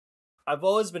schedule? I've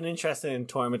always been interested in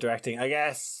tournament directing. I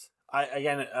guess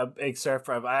again, a big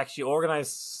surfer. I actually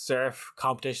organized surf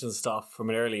competition stuff from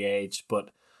an early age,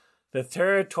 but the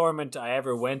third tournament I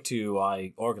ever went to,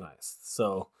 I organized.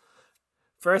 So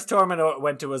first tournament I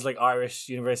went to was like Irish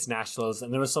University Nationals,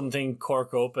 and there was something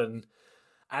Cork Open,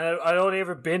 and I'd only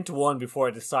ever been to one before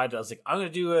I decided. I was like, I'm going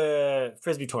to do a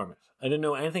Frisbee tournament. I didn't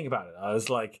know anything about it. I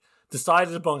was like,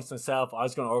 decided amongst myself I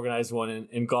was going to organize one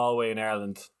in Galway in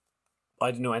Ireland. I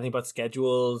didn't know anything about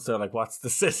schedules or like what's the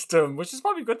system, which is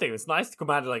probably a good thing. It's nice to come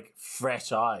out of like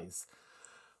fresh eyes.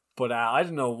 But I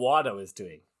didn't know what I was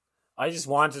doing. I just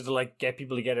wanted to like get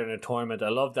people together in a tournament. I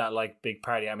love that like big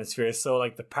party atmosphere. So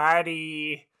like the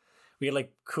party, we had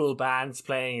like cool bands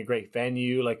playing, a great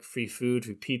venue, like free food,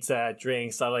 free pizza,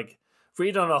 drinks. I like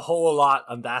really done a whole lot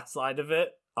on that side of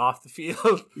it off the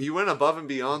field. You went above and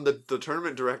beyond the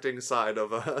tournament directing side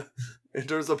of in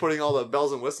terms of putting all the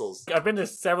bells and whistles. I've been to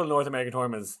several North American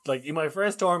tournaments. Like in my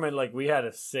first tournament, like we had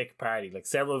a sick party, like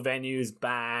several venues,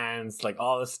 bands, like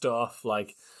all the stuff,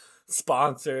 like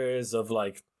sponsors of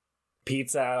like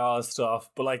pizza and all this stuff.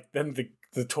 But like then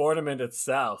the tournament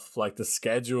itself, like the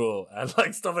schedule and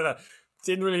like stuff like that,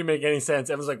 didn't really make any sense.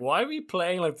 Everyone's like, why are we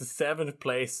playing like the 7th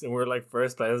place and we're like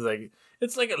first place? I was like,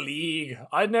 it's like a league.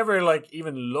 I'd never like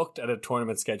even looked at a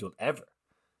tournament schedule ever.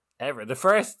 The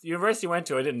first university I went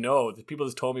to, I didn't know. The people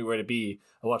just told me where to be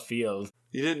at what field.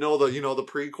 You didn't know the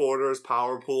pre-quarters,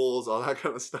 power pools, all that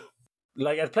kind of stuff.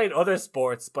 Like I'd played other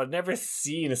sports, but I'd never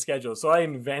seen a schedule. So I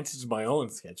invented my own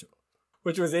schedule,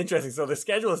 which was interesting. So the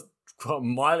schedule is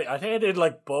I think I did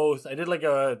like both. I did like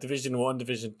a Division 1,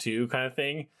 Division 2 kind of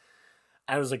thing.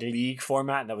 And it was like a league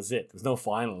format, and that was it. There was no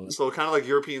final. So kind of like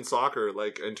European soccer,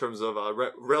 like in terms of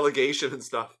relegation and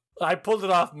stuff. I pulled it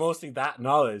off mostly that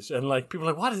knowledge, and like people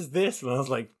were like, what is this? And I was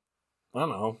like, I don't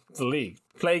know, it's a league.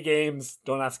 Play games,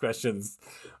 don't ask questions.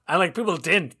 And like people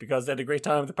didn't, because they had a great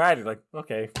time at the party. Like,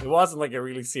 okay, it wasn't like a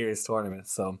really serious tournament.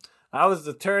 So I was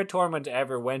the third tournament I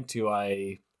ever went to.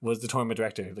 I was the tournament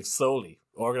director, like slowly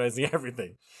organizing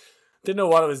everything. Didn't know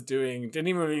what I was doing. Didn't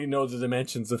even really know the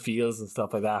dimensions of fields and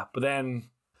stuff like that. But then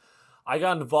I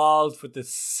got involved with the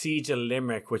Siege of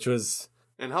Limerick, which was...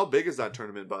 And how big is that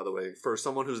tournament, by the way, for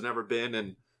someone who's never been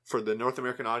and for the North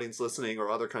American audience listening or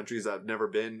other countries that have never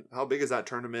been, how big is that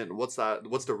tournament? What's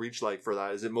the reach like for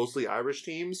that? Is it mostly Irish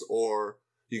teams or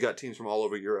you got teams from all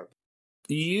over Europe?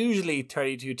 Usually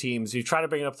 32 teams. We try to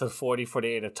bring it up to 40,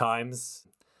 48 at times.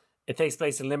 It takes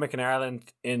place in Limerick in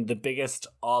Ireland in the biggest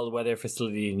all-weather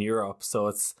facility in Europe.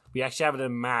 So we actually have it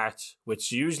in March,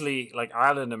 which usually, like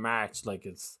Ireland in March, like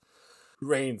it's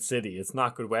rain city. It's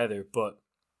not good weather, but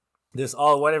this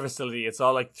all-weather facility, it's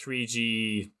all like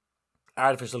 3G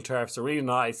artificial turf. So really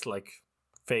nice, like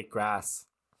fake grass.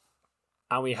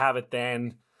 And we have it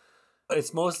then.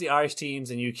 It's mostly Irish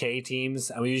teams and UK teams.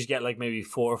 And we usually get like maybe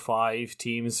 4 or 5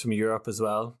 teams from Europe as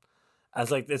well. As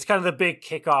like it's kind of the big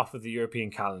kickoff of the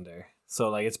European calendar, so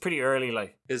like it's pretty early.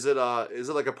 Like, is it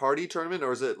like a party tournament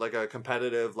or is it like a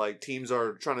competitive? Like teams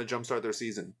are trying to jumpstart their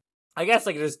season. I guess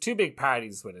like there's 2 big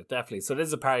parties with it, definitely. So it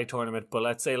is a party tournament, but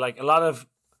let's say like a lot of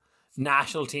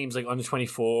national teams like under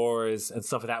 24s and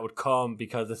stuff like that would come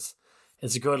because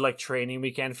it's a good like training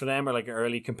weekend for them or like an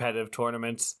early competitive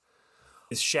tournament.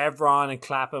 It's Chevron and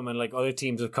Clapham and like other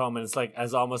teams have come and it's like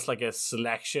as almost like a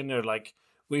selection or like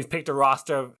we've picked a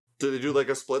roster of. Do they do like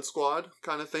a split squad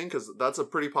kind of thing? Because that's a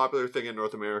pretty popular thing in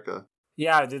North America.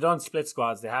 Yeah, they've done split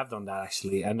squads. They have done that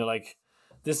actually. And they're like,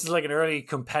 this is like an early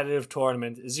competitive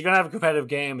tournament. You're going to have competitive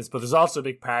games, but there's also a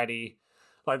big party.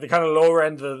 Like the kind of lower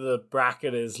end of the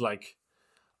bracket is like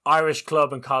Irish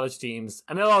club and college teams.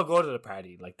 And they'll all go to the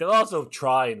party. Like they'll also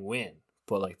try and win.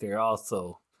 But like they're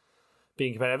also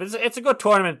being competitive. It's a good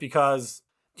tournament because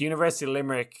the University of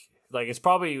Limerick, like it's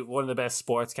probably one of the best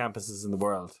sports campuses in the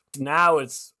world. Now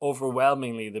it's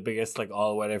overwhelmingly the biggest like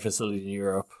all-weather facility in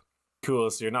Europe. Cool,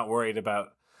 so you're not worried about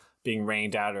being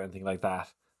rained out or anything like that.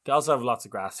 They also have lots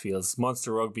of grass fields.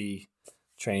 Munster Rugby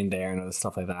trained there and other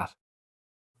stuff like that.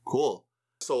 Cool.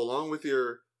 So along with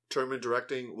your tournament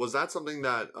directing, was that something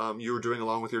that you were doing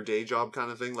along with your day job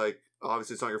kind of thing? Like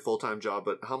obviously it's not your full-time job,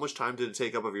 but how much time did it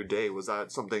take up of your day? Was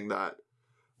that something that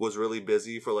was really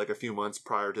busy for like a few months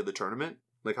prior to the tournament?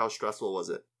 Like, how stressful was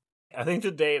it? I think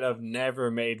to date, I've never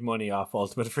made money off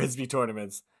Ultimate Frisbee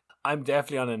tournaments. I'm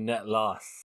definitely on a net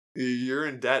loss. You're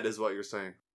in debt, is what you're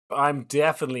saying. I'm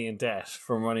definitely in debt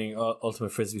from running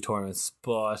Ultimate Frisbee tournaments.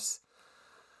 But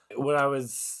when I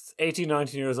was 18,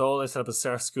 19 years old, I set up a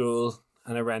surf school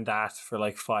and I ran that for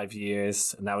like 5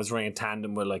 years. And that was running in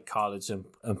tandem with like college and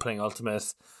playing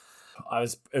Ultimate. I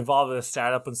was involved in a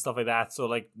startup and stuff like that. So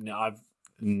like, I've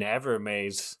never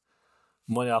made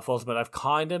money off Ultimate. I've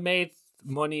kind of made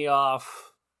money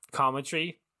off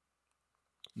commentary,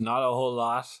 not a whole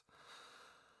lot.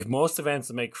 Most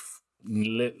events I make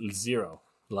zero.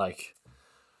 Like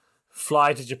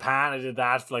fly to Japan, I did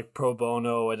that for like pro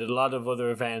bono. I did a lot of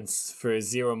other events for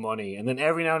zero money, and then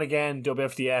every now and again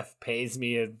WFDF pays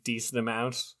me a decent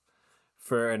amount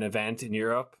for an event in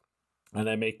Europe, and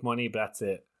I make money, but that's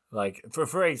it. Like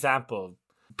for example,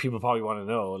 people probably want to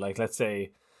know, like let's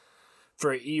say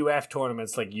for EUF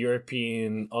tournaments like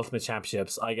European Ultimate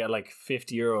Championships, I get like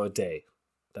 €50 a day.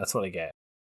 That's what I get.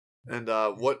 And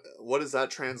what is that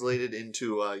translated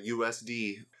into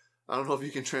USD? I don't know if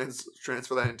you can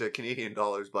transfer that into Canadian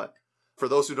dollars, but for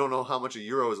those who don't know how much a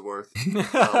euro is worth,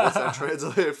 what's that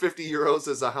translated? €50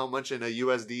 is how much in a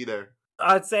USD there?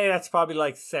 I'd say that's probably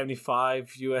like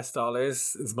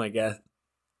 $75 is my guess.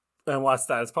 And what's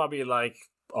that? It's probably like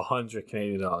 100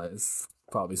 Canadian dollars.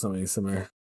 Probably something similar.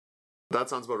 That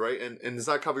sounds about right. And does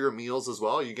that cover your meals as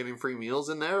well? Are you getting free meals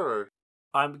in there, or?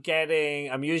 I'm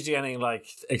usually getting like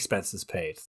expenses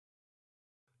paid.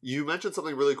 You mentioned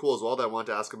something really cool as well that I wanted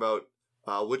to ask about,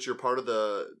 which you're part of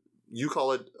you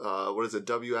call it, what is it,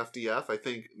 WFDF? I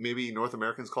think maybe North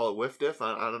Americans call it WIFDF.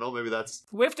 I don't know, maybe that's...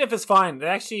 WIFDF is fine.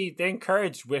 They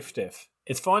encourage WIFDF.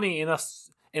 It's funny,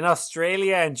 in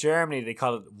Australia and Germany, they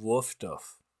call it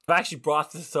WUFDF. I've actually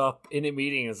brought this up in a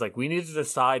meeting. It's like, we need to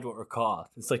decide what we're called.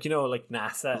 It's like, like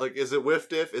NASA. Like, is it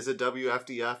WIFDF? Is it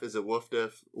WFDF? Is it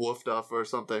WUFDF or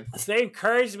something? So they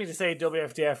encouraged me to say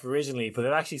WFDF originally, but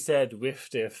they've actually said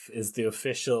WIFDF is the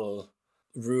official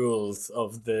rules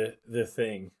of the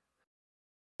thing.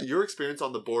 Your experience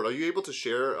on the board, are you able to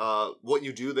share what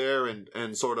you do there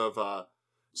and sort of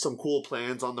some cool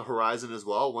plans on the horizon as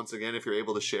well? Once again, if you're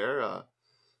able to share,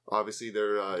 obviously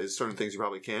there is certain things you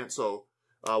probably can't. So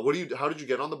how did you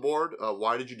get on the board?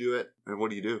 Why did you do it? And what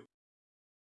do you do?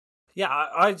 Yeah,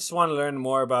 I just want to learn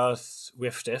more about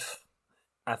WIFDF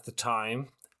at the time.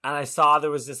 And I saw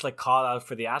there was this like call out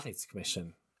for the Athletes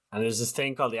Commission. And there's this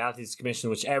thing called the Athletes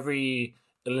Commission, which every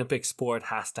Olympic sport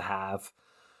has to have.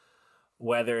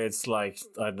 Whether it's like,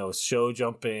 I don't know, show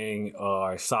jumping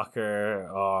or soccer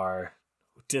or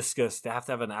discus, they have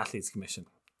to have an Athletes Commission.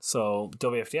 So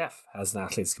WFDF has an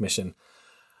Athletes Commission.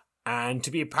 And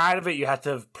to be a part of it, you had to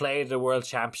have played the World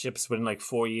Championships within like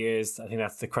 4 years. I think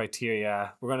that's the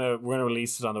criteria. We're gonna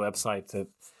release it on the website to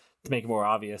make it more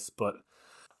obvious. But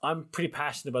I'm pretty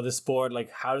passionate about this sport.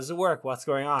 Like, how does it work? What's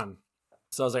going on?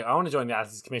 So I was like, I want to join the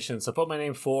Athletes Commission. So I put my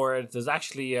name forward. There's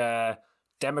actually a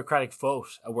democratic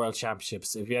vote at World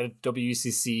Championships. If you had a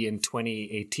WCC in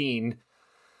 2018,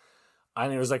 I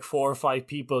think there was like 4 or 5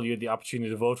 people you had the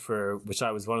opportunity to vote for, which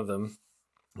I was one of them.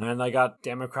 And I got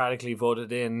democratically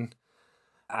voted in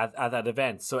at that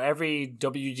event. So every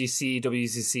WGC,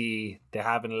 WCC, they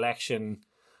have an election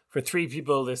for 3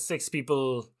 people. There's 6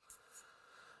 people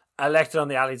elected on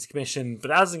the Athletes Commission, but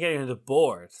that doesn't get into the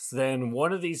board. So then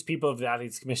one of these people of the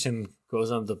Athletes Commission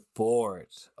goes on the board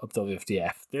of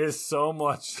WFDF. There's so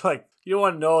much, like, you don't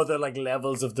want to know the like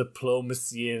levels of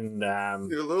diplomacy and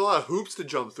there's a lot of hoops to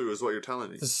jump through is what you're telling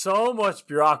me. There's so much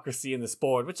bureaucracy in the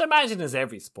sport, which I imagine is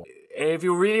every sport. If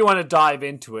you really want to dive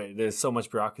into it, there's so much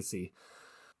bureaucracy.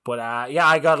 But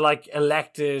I got like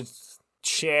elected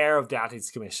chair of the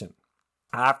Athletes Commission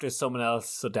after someone else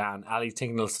stood down. Ali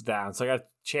Tingnell stood down. So I got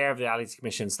chair of the Athletes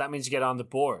Commission. So that means you get on the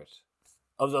board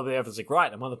of WWF. I was like,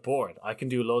 right, I'm on the board. I can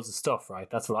do loads of stuff, right?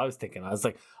 That's what I was thinking. I was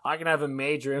like, I can have a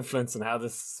major influence on how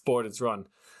this sport is run.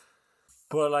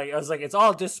 But like, I was like, it's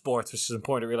all disc sports, which is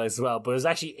important to realize as well. But there's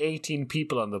actually 18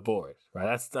 people on the board,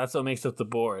 right? That's what makes up the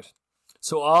board.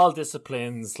 So all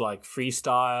disciplines like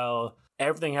freestyle,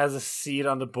 everything has a seat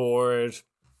on the board.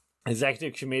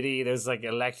 Executive committee, there's like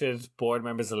elected board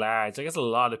members at large. Like, it's a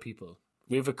lot of people.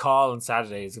 We have a call on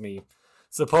Saturday. It's going to be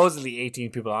supposedly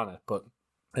 18 people on it, but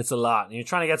it's a lot. And you're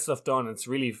trying to get stuff done. And it's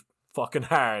really fucking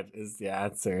hard is the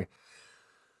answer.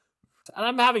 And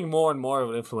I'm having more and more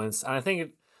of an influence. And I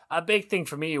think a big thing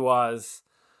for me was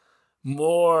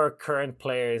more current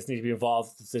players need to be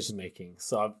involved in decision making.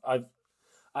 So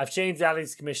I've changed the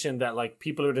Athletes Commission that like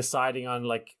people who are deciding on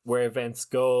like where events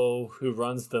go, who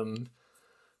runs them.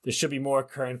 There should be more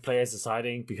current players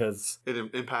deciding because it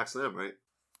impacts them, right?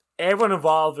 Everyone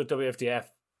involved with WFDF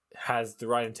has the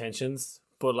right intentions,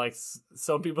 but like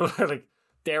some people are like,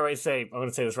 dare I say, I'm going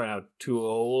to say this right now, too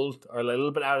old or a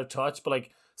little bit out of touch, but like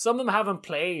some of them haven't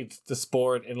played the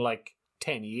sport in like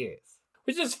 10 years,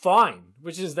 which is fine,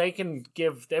 which is they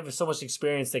have so much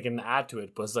experience they can add to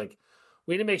it, but it's like,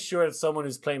 we need to make sure that someone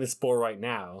who's playing the sport right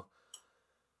now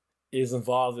is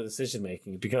involved in decision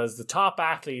making, because the top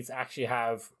athletes actually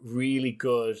have really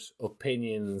good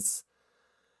opinions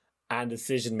and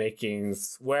decision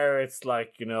makings where it's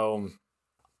like, you know,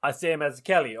 I say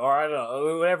Mazzucchelli or I don't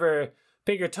know, whatever,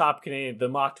 pick your top Canadian, the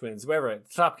Mock Twins, whatever,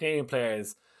 top Canadian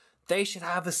players, they should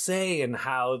have a say in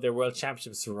how their world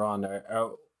championships are run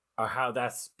or how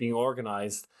that's being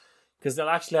organized, because they'll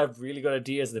actually have really good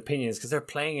ideas and opinions because they're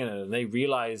playing in it and they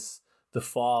realize the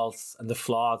faults and the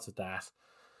flaws with that.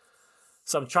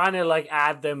 So I'm trying to like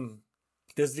add them.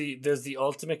 There's the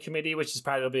Ultimate Committee, which is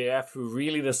part of WWF, who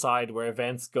really decide where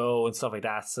events go and stuff like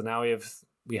that. So now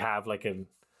we have like an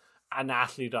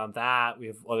athlete on that. We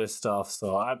have other stuff.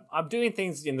 So I'm doing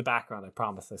things in the background. I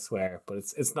promise. I swear. But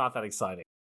it's not that exciting.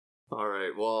 All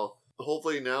right. Well,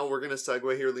 hopefully now we're gonna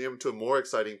segue here, Liam, to a more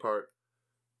exciting part.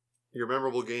 Your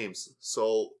memorable games.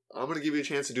 So I'm gonna give you a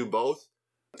chance to do both.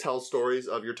 Tell stories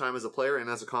of your time as a player and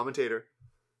as a commentator.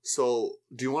 So,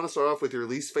 do you want to start off with your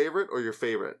least favorite or your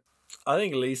favorite? I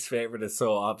think least favorite is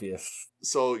so obvious.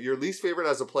 So, your least favorite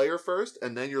as a player first,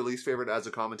 and then your least favorite as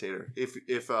a commentator. If you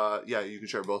can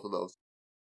share both of those.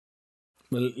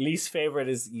 My least favorite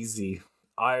is easy.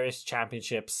 Irish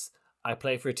Championships. I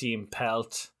play for Team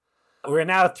Pelt. We're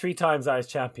now 3 times Irish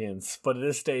champions, but at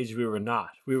this stage we were not.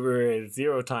 We were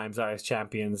 0 times Irish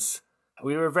champions.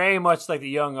 We were very much like the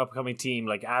young upcoming team,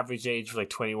 like average age of like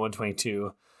 21,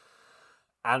 22.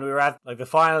 And we were at like the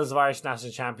finals of Irish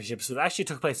National Championships. So it actually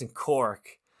took place in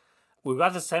Cork. We got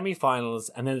to the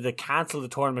semi-finals and then they cancelled the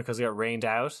tournament because it got rained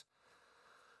out.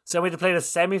 So we had to play the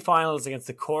semi-finals against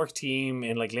the Cork team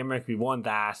in like Limerick. We won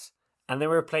that. And then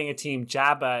we were playing a team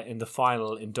Jabba in the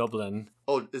final in Dublin.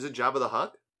 Oh, is it Jabba the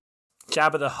Hutt?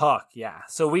 Jabba the Hutt, yeah.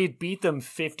 So we beat them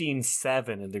 15-7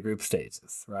 in the group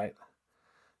stages, right?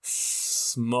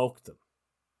 Smoked them.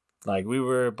 Like, we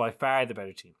were by far the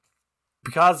better team.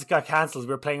 Because it got cancelled,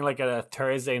 we were playing like a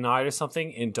Thursday night or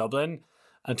something in Dublin,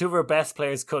 and 2 of our best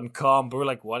players couldn't come, but we're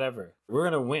like, whatever, we're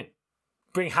going to win.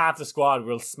 Bring half the squad,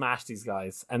 we'll smash these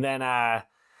guys. And then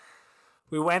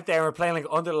we went there, we're playing like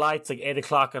under lights, like 8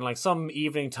 o'clock on like some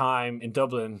evening time in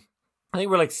Dublin. I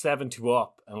think we're like 7-2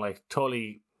 up, and like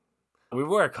totally, we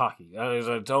were cocky. I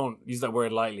don't use that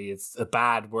word lightly, it's a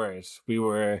bad word. We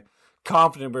were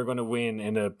confident we were going to win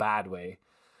in a bad way.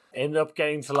 Ended up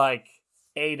getting to like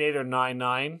 8-8 or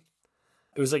 9-9.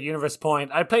 It was like Universe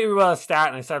Point. I played really well at the start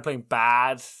and I started playing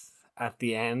bad at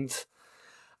the end.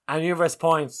 And Universe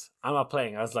Point, I'm not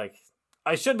playing. I was like,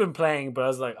 I should have been playing, but I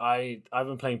was like, I've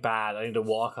been playing bad. I need to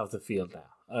walk off the field now.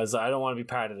 I was like, I don't want to be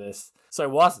part of this. So I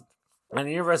wasn't. And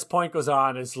Universe Point goes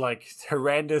on. It's like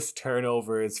horrendous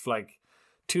turnovers for like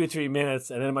 2 or 3 minutes.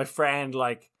 And then my friend,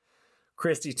 like,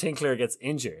 Christy Tinkler gets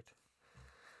injured.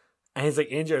 And he's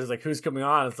like, injured. It's like, who's coming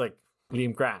on? It's like,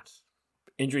 Liam Grant.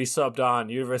 Injury subbed on,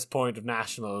 Universe Point of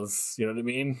Nationals. You know what I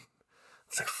mean?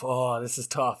 It's like, oh, this is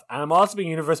tough. And I'm also being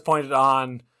Universe Pointed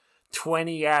on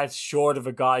 20 yards short of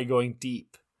a guy going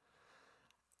deep.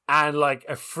 And like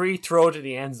a free throw to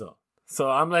the end zone. So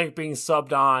I'm like being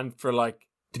subbed on for like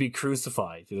to be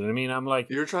crucified. You know what I mean? I'm like,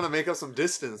 you're trying to make up some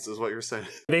distance is what you're saying.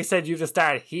 They said you have to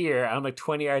start here. And I'm like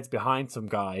 20 yards behind some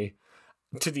guy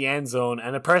to the end zone,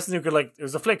 and a person who could like, it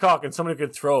was a flick hawk and someone who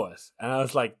could throw it, and I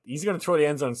was like, he's going to throw the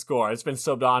end zone and score. It's been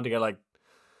subbed on to get like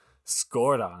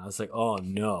scored on. I was like, oh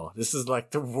no, this is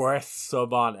like the worst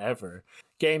sub on ever.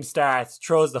 Game starts,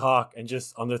 throws the hawk and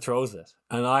just underthrows it,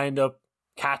 and I end up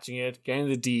catching it, getting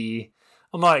the D.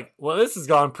 I'm like, well, this has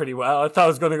gone pretty well. I thought it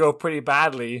was going to go pretty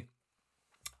badly.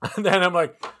 And then I'm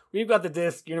like, we've got the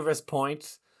disc, Universe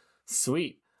Point,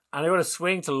 sweet. And I go to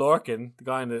swing to Lorcan, the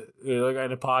guy in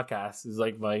the podcast, who's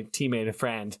like my teammate and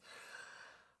friend.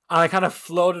 And I kind of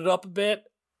floated up a bit,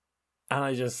 and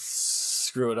I just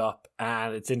screw it up,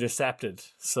 and it's intercepted.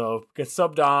 So get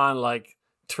subbed on, like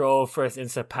throw first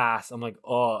instant pass. I'm like,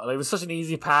 oh, it was such an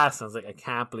easy pass. And I was like, I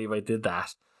can't believe I did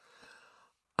that.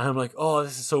 And I'm like, oh,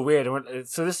 this is so weird.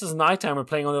 So this is nighttime. We're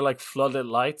playing under like floodlit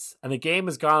lights, and the game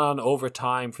has gone on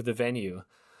overtime for the venue.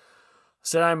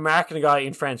 So I'm marking a guy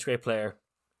in French, great player.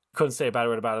 Couldn't say a bad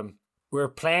word about him. We're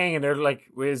playing and they're like,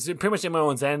 we're pretty much in my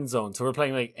own end zone. So we're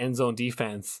playing like end zone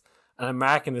defense. And I'm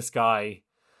marking this guy.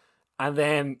 And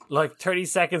then like 30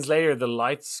 seconds later, the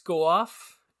lights go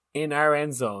off in our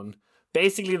end zone.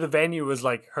 Basically, the venue was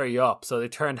like, hurry up. So they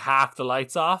turned half the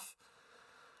lights off.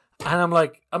 And I'm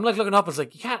like looking up. It's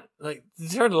like, you can't, like,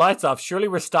 turn the lights off. Surely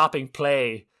we're stopping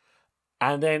play.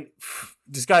 And then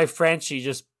this guy, Frenchie,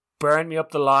 just burned me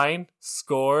up the line,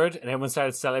 scored, and everyone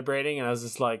started celebrating. And I was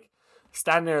just like,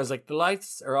 standing there, I was like, the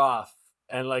lights are off.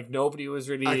 And like, nobody was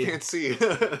really, I can't see.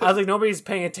 I was like, nobody's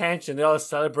paying attention. They all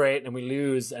celebrate and we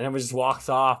lose. And everyone just walks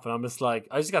off. And I'm just like,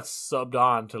 I just got subbed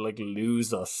on to like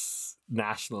lose us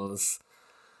Nationals.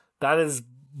 That is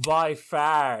by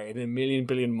far in a million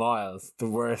billion miles the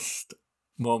worst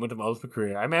moment of my ultimate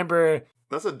career. I remember,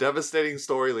 that's a devastating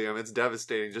story, Liam. It's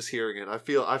devastating just hearing it. I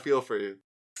feel for you.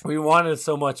 we wanted it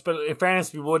so much, but in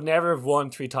fairness, we would never have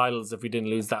won 3 titles if we didn't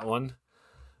lose that one.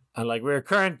 And like, we're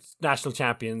current national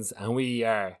champions, and we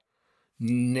are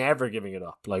never giving it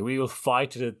up. Like, we will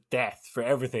fight to the death for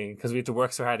everything because we have to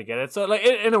work so hard to get it. So like,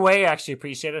 in a way, I actually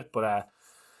appreciate it, but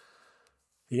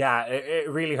yeah, it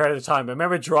really hurt at the time. I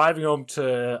remember driving home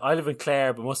I live in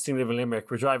Clare, but most of the team live in Limerick.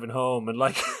 We're driving home, and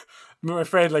like, my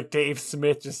friend like Dave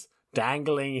Smith just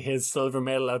dangling his silver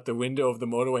medal out the window of the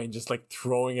motorway and just like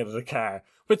throwing it at a car,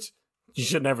 which you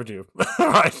should never do.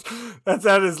 Right?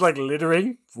 That is like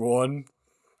littering, one,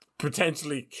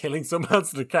 potentially killing someone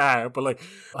else in the car, but like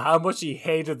how much he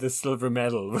hated the silver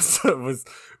medal was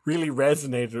really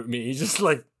resonated with me. He just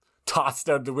like tossed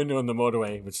out the window on the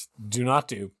motorway, which do not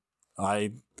do.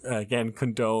 I again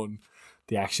condone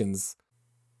the actions.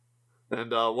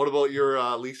 And what about your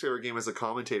least favorite game as a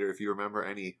commentator, if you remember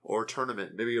any, or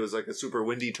tournament? Maybe it was like a super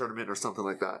windy tournament or something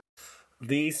like that.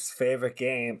 Least favorite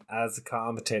game as a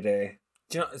commentator.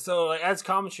 Do you know, so like as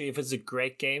commentary, if it's a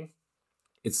great game,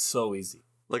 it's so easy.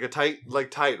 Like a tight,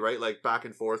 right? Like back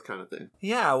and forth kind of thing.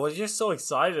 Yeah, well, you're so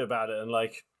excited about it, and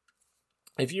like,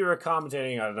 if you were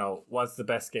commentating, I don't know, what's the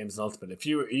best games in Ultimate? If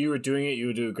you were doing it, you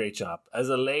would do a great job. As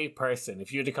a lay person,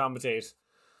 if you had to commentate,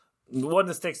 the one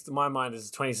that sticks to my mind is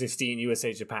 2016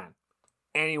 USA Japan.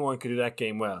 Anyone could do that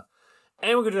game well.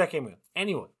 Anyone could do that game well.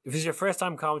 Anyone. If it's your first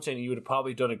time commentating, you would have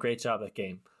probably done a great job at that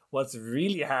game. What's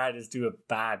really hard is do a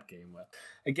bad game well.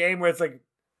 A game where it's like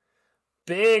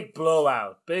big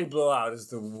blowout. Big blowout is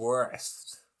the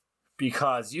worst.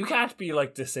 Because you can't be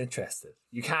like disinterested.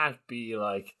 You can't be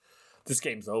like, this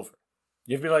game's over.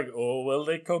 You have to be like, oh, will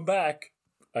they come back?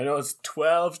 I know it's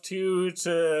 12-2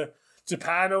 to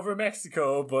Japan over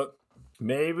Mexico, but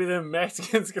maybe the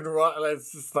Mexicans can run.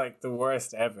 It's just like the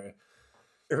worst ever.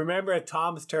 I remember at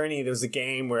Tom's Tourney, there was a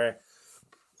game where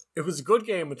it was a good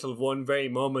game until one very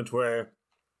moment where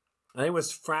I think it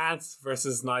was France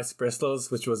versus Nice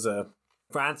Bristols, which was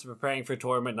France preparing for a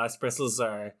tournament. Nice Bristols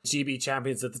are GB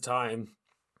champions at the time.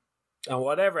 And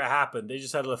whatever happened, they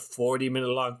just had a 40-minute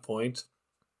long point,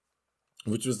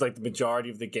 which was like the majority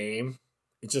of the game.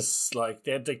 It just like,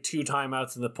 they had like 2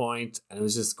 timeouts in the point, and it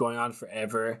was just going on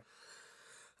forever.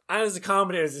 And as a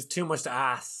commentator, it's too much to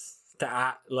ask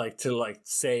to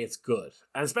say it's good.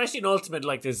 And especially in Ultimate,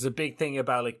 like there's a big thing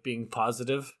about like being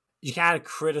positive. You can't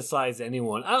criticize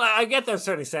anyone. I get that to a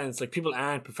certain sense. Like people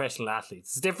aren't professional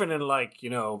athletes. It's different in like, you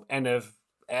know, NFL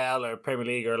or Premier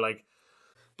League or like.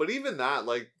 But even that,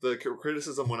 like the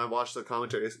criticism when I watch the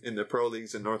commentaries in the pro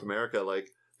leagues in North America, like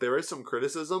there is some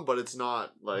criticism, but it's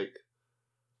not like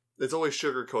it's always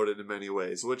sugar coated in many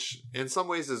ways, which in some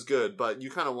ways is good. But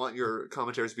you kind of want your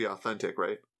commentaries to be authentic,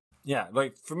 right? Yeah,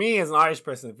 like for me as an Irish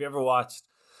person, if you ever watched,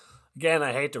 again,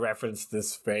 I hate to reference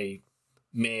this very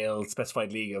male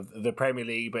specified league of the Premier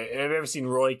League, but have you ever seen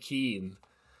Roy Keane,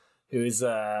 who is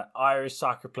a Irish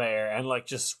soccer player and like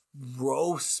just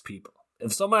roasts people?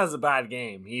 If someone has a bad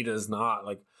game, he does not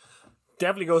like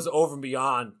definitely goes over and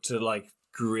beyond to like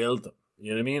grill them. You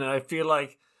know what I mean? I feel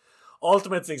like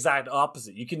Ultimate's the exact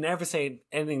opposite. You can never say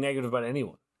anything negative about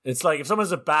anyone. It's like if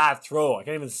someone's a bad throw, I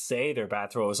can't even say they're a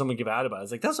bad throw. If someone give out about it,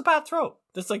 it's like that's a bad throw.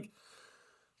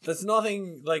 That's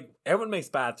nothing. Like everyone makes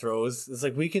bad throws. It's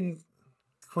like can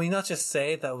we not just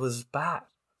say that was bad?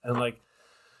 And like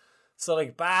so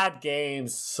like bad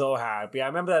games so hard. But yeah, I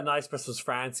remember that Nice versus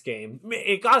France game.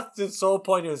 It got to so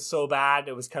point it was so bad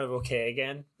it was kind of okay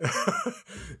again.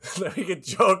 That we could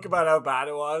joke about how bad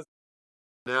it was.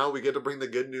 Now we get to bring the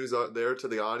good news out there to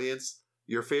the audience.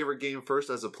 Your favorite game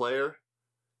first as a player,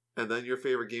 and then your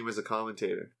favorite game as a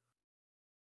commentator.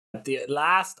 The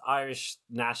last Irish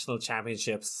National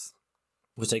Championships,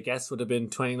 which I guess would have been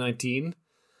 2019.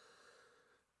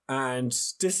 And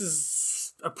this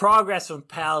is a progress from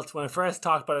Pelt. When I first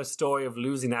talked about a story of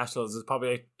losing nationals, it was probably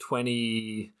like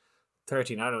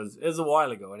 2013. I don't know, it was a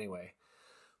while ago anyway.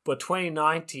 But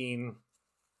 2019...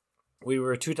 we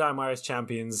were two-time Irish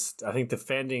champions, I think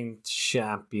defending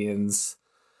champions.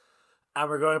 And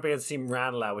we're going up against Team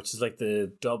Ranelagh, which is like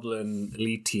the Dublin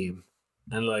elite team.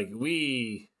 And like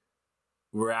we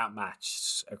were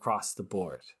outmatched across the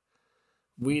board.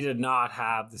 We did not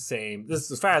have the same,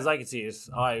 this as far as I could see it,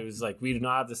 I was like, we did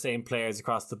not have the same players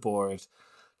across the board.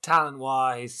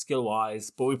 Talent-wise,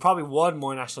 skill-wise. But we probably won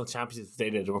more national championships than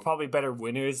they did. And we're probably better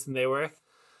winners than they were.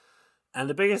 And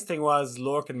the biggest thing was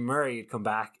Lorcan Murray had come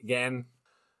back again.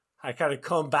 I kind of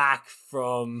come back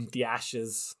from the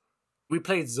ashes. We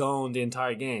played zone the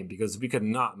entire game because we could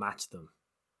not match them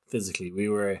physically. We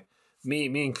were, me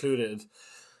included,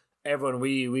 everyone,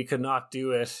 we could not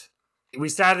do it. We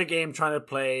started the game trying to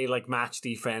play like match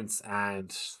defense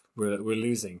and we're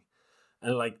losing.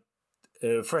 And like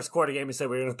first quarter game we said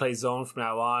we were going to play zone from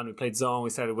now on. We played zone, we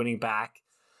started winning back.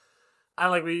 And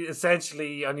like we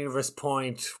essentially on Universe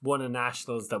Point won a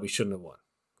nationals that we shouldn't have won.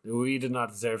 We did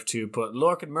not deserve to. But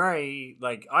Lorcan Murray,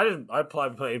 like I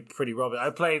played pretty rubbish. I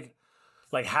played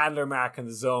like handler mark in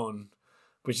the zone,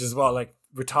 which is what like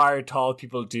retired tall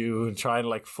people do and try and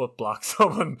like foot block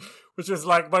someone, which was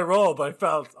like my role. But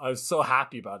I was so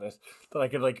happy about it that I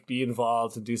could like be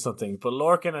involved and do something. But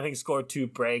Lorcan, I think, scored 2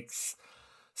 breaks.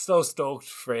 So stoked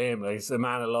for him. Like it's a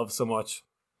man I love so much.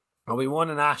 And we won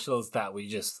the nationals that we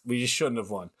just shouldn't have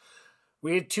won.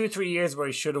 We had 2-3 years where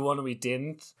we should have won and we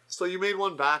didn't. So you made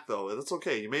one back though. That's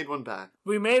okay. You made one back.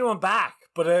 We made one back,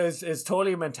 but it's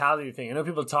totally a mentality thing. I know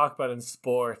people talk about it in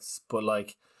sports, but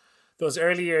like those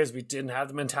early years we didn't have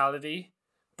the mentality,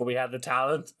 but we had the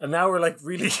talent. And now we're like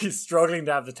really struggling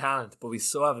to have the talent, but we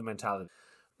still have the mentality.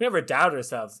 We never doubt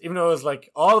ourselves, even though it was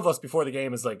like all of us before the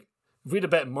game is like, if we'd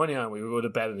have bet money on it, we would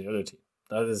have bet on the other team.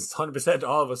 That is 100%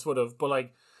 all of us would have, but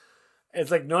like, it's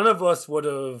like none of us would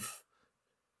have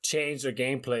changed our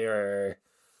gameplay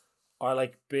or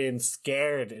like been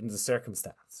scared in the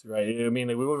circumstance, right? You know what I mean?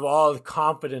 Like we would have all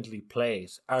confidently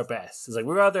played our best. It's like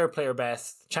we're out there to play our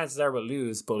best. Chances are we'll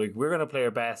lose, but like we're going to play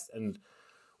our best. And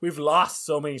we've lost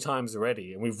so many times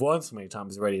already and we've won so many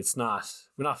times already.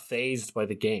 We're not fazed by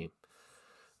the game.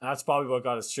 And that's probably what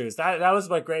got us through. That was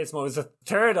my greatest moment. It was the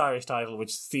third Irish title,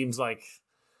 which seems like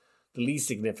the least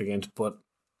significant, but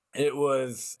it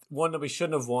was one that we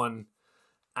shouldn't have won.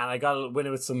 And I got to win it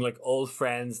with some like old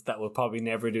friends that will probably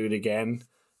never do it again.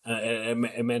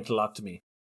 It meant a lot to me.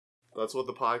 That's what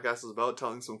the podcast is about,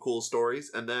 telling some cool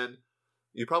stories. And then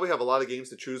you probably have a lot of games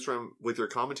to choose from with your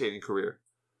commentating career.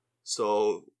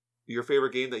 So your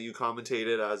favorite game that you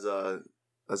commentated as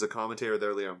a commentator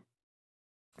there, Liam?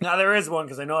 Now there is one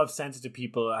because I know I've sent it to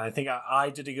people. And I think I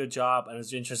did a good job and it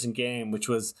was an interesting game, which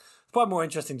was probably more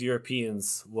interesting to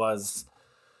Europeans, was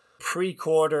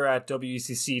pre-quarter at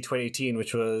WCC 2018,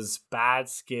 which was Bad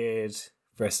Skid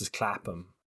versus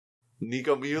Clapham.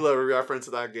 Nico Mueller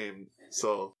referenced that game,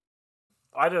 so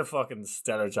I did a fucking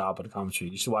stellar job on the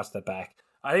commentary. You should watch that back.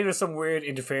 I think there's some weird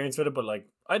interference with it, but like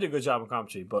I did a good job on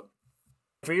commentary. But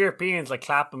for Europeans, like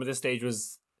Clapham at this stage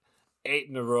was 8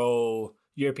 in a row,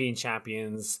 European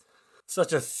champions.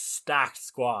 Such a stacked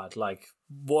squad. Like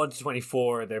 1 to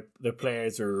 24, their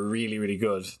players are really, really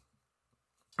good.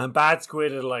 And Bad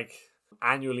Squid had like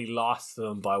annually lost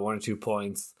them by 1 or 2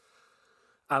 points.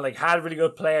 And like had really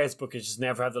good players, but could just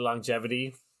never have the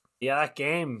longevity. Yeah, that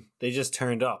game, they just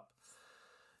turned up.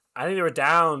 I think they were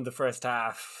down the first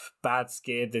half. Bad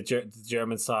Skid, the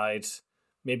German side,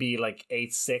 maybe like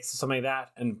 8-6 or something like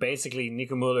that. And basically,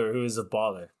 Nico Müller, who is a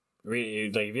baller,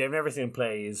 really, like if you've never seen him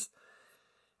play,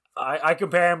 I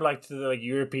compare him like to the like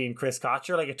European Chris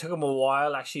Kocher. Like it took him a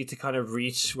while actually to kind of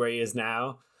reach where he is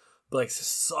now, but like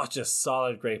such a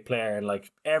solid, great player. And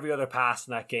like every other pass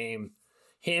in that game,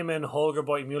 him and Holger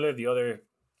Boyd Müller, the other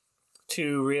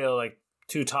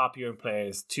two top European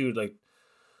players, two like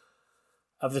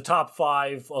of the top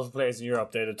 5 other players in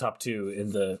Europe, they're the top 2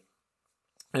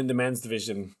 in the men's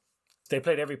division. They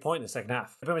played every point in the second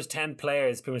half. Pretty much 10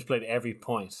 players pretty much played every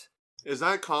point. Is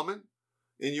that common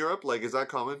in Europe? Like, is that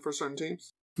common for certain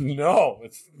teams? No,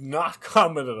 it's not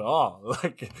common at all.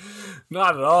 Like,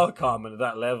 not at all common at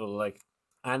that level. Like,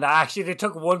 and actually, they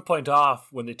took 1 point off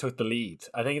when they took the lead.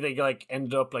 I think they like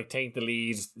ended up like taking the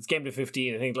lead. It's game to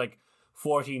 15. I think like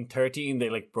 14-13. They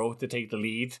like broke to take the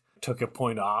lead. Took a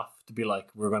point off to be like,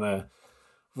 we're gonna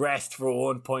rest for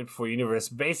 1 point before Universe.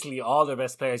 Basically, all their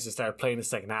best players just started playing the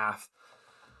second half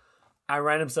and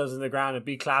ran themselves in the ground and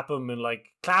beat Clapham. And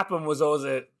like Clapham was always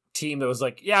a team that was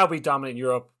like, yeah, we dominate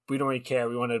Europe. We don't really care.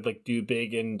 We want to like do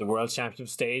big in the World Championship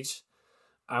stage.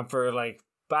 And for like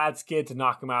Bad Skid to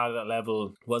knock him out of that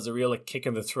level was a real like kick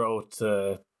in the throat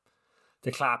to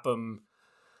Clapham.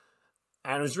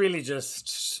 And it was really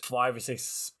just 5 or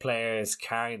 6 players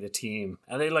carrying the team.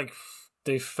 And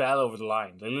they fell over the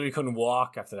line. They literally couldn't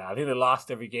walk after that. I think they lost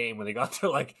every game when they got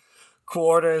to like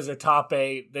quarters or top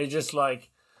 8. They just like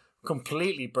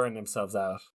completely burned themselves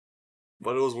out.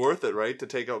 But it was worth it, right? To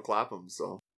take out Clapham,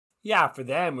 so. Yeah, for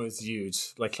them it was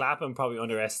huge. Like Clapham probably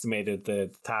underestimated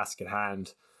the task at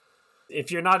hand.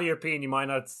 If you're not a European, you might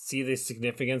not see the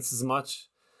significance as much.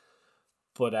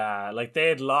 But like they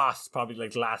had lost probably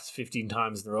like the last 15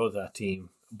 times in a row to that team.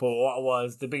 But what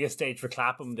was the biggest stage for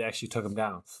Clapham, they actually took them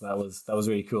down. So that was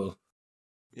really cool.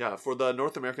 Yeah, for the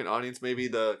North American audience, maybe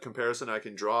the comparison I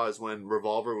can draw is when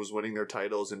Revolver was winning their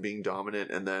titles and being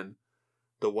dominant, and then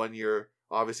the 1 year,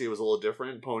 obviously it was a little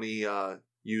different. Pony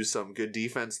used some good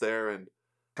defense there and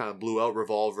kind of blew out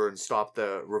Revolver and stopped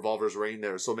the Revolver's reign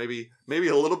there. So maybe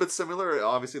a little bit similar.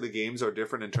 Obviously the games are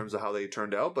different in terms of how they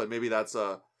turned out, but maybe that's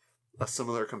a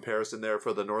similar comparison there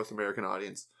for the North American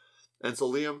audience. And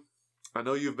so Liam, I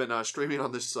know you've been streaming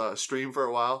on this stream for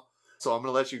a while, so I'm going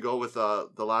to let you go with the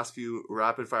last few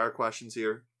rapid fire questions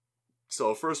here.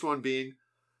 So first one being,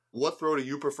 what throw do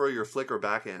you prefer, your flick or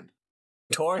backhand?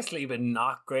 Notoriously been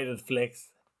not great at flicks,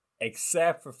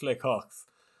 except for flick hooks.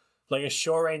 Like a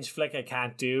short range flick I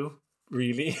can't do,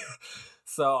 really.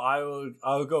 So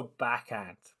I'll go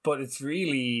backhand. But it's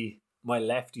really my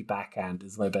lefty backhand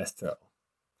is my best throw.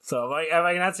 So if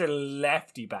I can answer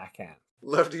lefty backhand.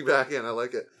 Lefty backhand, I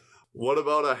like it. What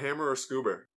about a hammer or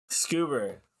scuba?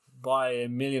 Scuba by a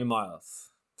million miles.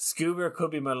 Scuba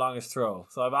could be my longest throw.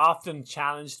 So I've often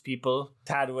challenged people,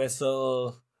 Tad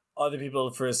Whistle, other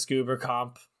people for a scuba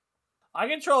comp. I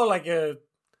can throw like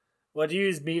what do you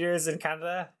use meters in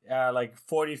Canada? Like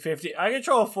 40, 50. I can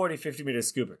throw a 40, 50 meter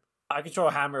scuba. I can throw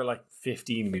a hammer like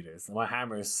 15 meters. My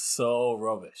hammer is so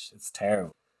rubbish. It's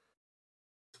terrible.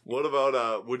 What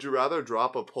about, would you rather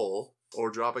drop a pull or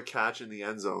drop a catch in the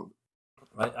end zone?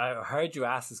 I heard you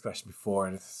ask this question before,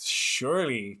 and it's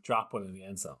surely drop one in the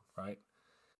end zone, right?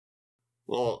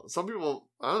 Well, some people,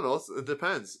 I don't know, it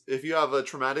depends. If you have a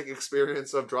traumatic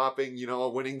experience of dropping, a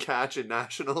winning catch in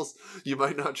nationals, you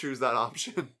might not choose that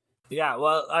option. Yeah,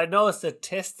 well, I know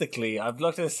statistically, I've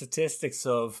looked at the statistics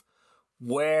of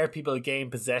where people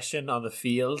gain possession on the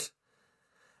field.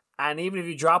 And even if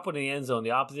you drop one in the end zone,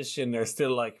 the opposition are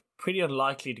still like pretty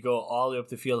unlikely to go all the way up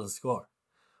the field and score.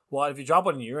 Well, if you drop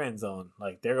one in your end zone,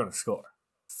 like they're going to score.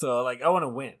 So like I want to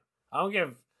win. I don't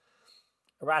give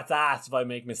a rat's ass if I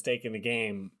make a mistake in the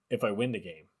game if I win the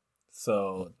game.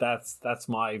 So that's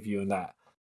my view on that.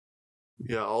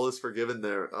 Yeah, all is forgiven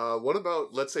there. What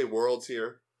about, let's say, Worlds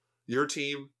here? Your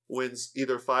team wins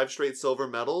either 5 straight silver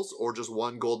medals or just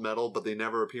 1 gold medal, but they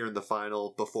never appear in the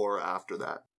final before or after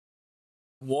that.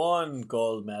 1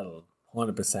 gold medal,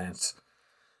 100%.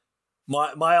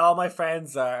 All my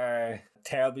friends are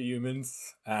terrible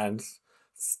humans and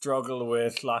struggle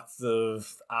with lots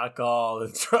of alcohol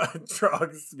and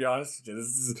drugs, to be honest with you. This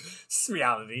is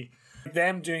reality.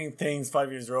 Them doing things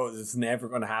 5 years in a row is never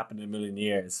going to happen in a million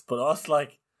years. But us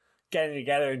like getting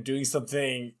together and doing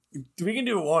something, we can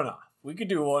do a one-off. We could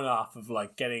do one off of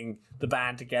like getting the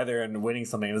band together and winning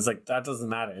something. It's like, that doesn't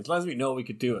matter. As long as we know we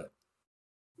could do it.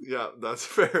 Yeah, that's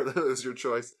fair. That is your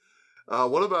choice.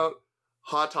 What about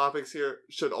hot topics here?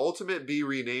 Should Ultimate be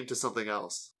renamed to something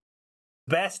else?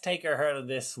 Best take I heard of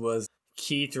this was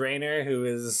Keith Rayner, who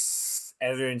is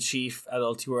editor-in-chief at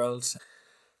Ultiworld.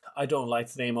 I don't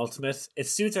like the name Ultimate. It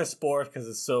suits our sport because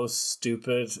it's so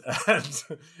stupid and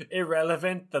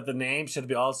irrelevant that the name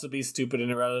should also be stupid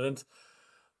and irrelevant.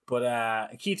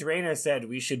 But Keith Rayner said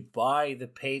we should buy the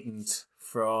patent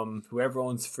from whoever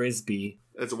owns Frisbee.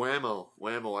 It's Whammo,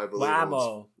 I believe.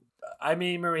 Whammo. I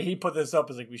mean, remember he put this up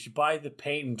as like we should buy the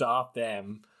patent off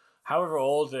them, however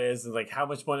old it is, and like how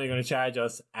much money they're going to charge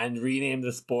us, and rename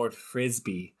the sport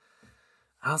Frisbee.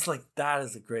 I was like, that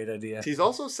is a great idea. He's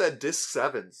also said Disc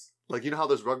Sevens. Like, you know how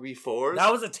there's Rugby 4s?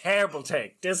 That was a terrible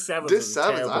take. Disc Sevens. Disc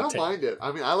Sevens, I don't mind it.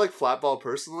 I mean, I like flatball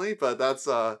personally, but that's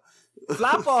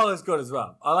flatball is good as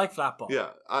well. I like flatball. Yeah,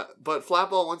 but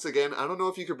flatball, once again, I don't know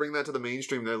if you could bring that to the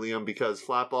mainstream there, Liam, because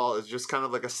flatball is just kind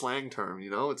of like a slang term, you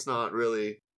know? It's not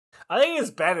really... I think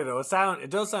it's better, though. It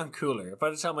does sound cooler. If I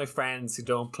had to tell my friends who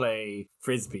don't play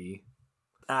Frisbee,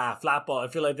 flatball, I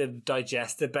feel like they'd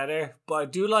digest it better.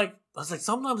 But I was like,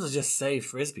 sometimes I just say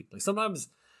Frisbee. Like, sometimes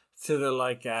to the,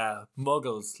 like,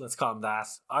 muggles, let's call them that,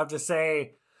 I have to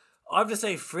say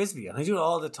Frisbee, and I do it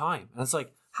all the time. And it's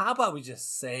like, how about we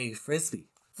just say Frisbee?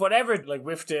 Whatever, like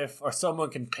Wifdiff or someone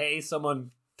can pay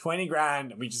someone 20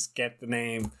 grand and we just get the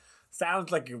name.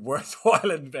 Sounds like a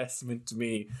worthwhile investment to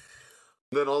me.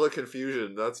 Then all the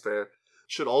confusion, that's fair.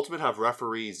 Should Ultimate have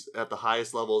referees at the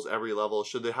highest levels, every level?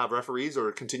 Should they have referees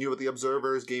or continue with the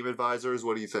observers, game advisors?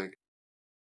 What do you think?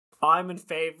 I'm in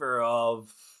favor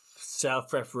of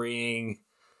self-refereeing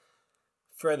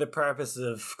for the purpose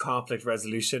of conflict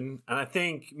resolution. And I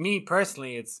think, me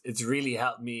personally, it's really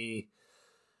helped me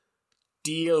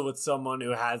deal with someone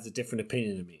who has a different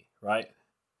opinion than me, right?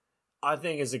 I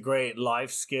think it's a great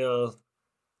life skill.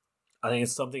 I think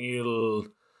it's something you'll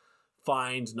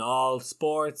find in all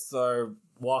sports or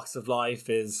walks of life,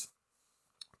 is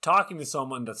talking to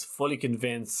someone that's fully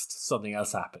convinced something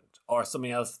else happened or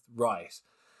something else right.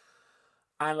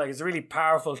 And like, it's a really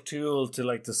powerful tool to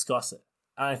like discuss it.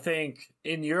 And I think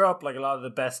in Europe, like, a lot of the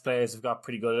best players have got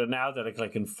pretty good at it now, that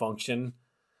it can function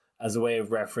as a way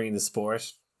of refereeing the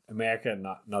sport. America,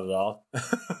 not at all.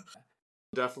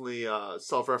 Definitely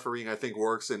self-refereeing, I think,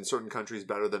 works in certain countries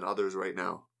better than others right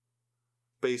now,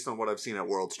 based on what I've seen at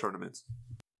Worlds tournaments.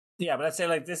 Yeah, but I'd say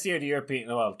like this year,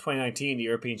 2019, the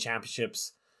European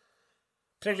Championships,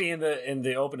 particularly in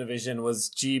the open division,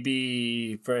 was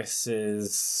GB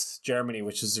versus Germany,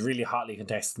 which was a really hotly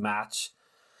contested match.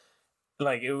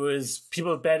 Like, it was,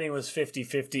 people betting was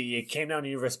 50-50. It came down to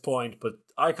universe point, but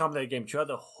I commentated the game throughout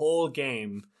the whole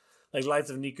game. Like,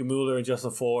 lights of Nico Müller and Justin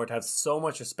Ford have so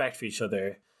much respect for each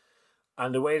other.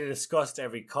 And the way they discussed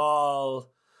every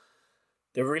call,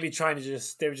 they were just trying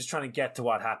to get to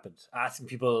what happened. Asking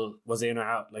people, was it in or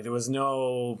out? Like, there was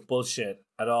no bullshit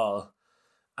at all.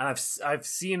 And I've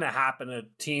seen it happen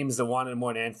at teams that wanted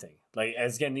more than anything. Like,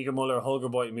 as again, Nico Müller, Holger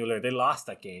Müller, they lost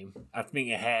that game after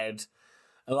being ahead.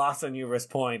 And lost on universe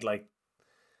point. Like,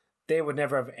 they would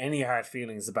never have any hard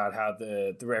feelings about how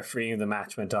the refereeing of the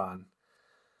match went on.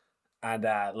 And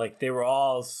like, they were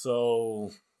all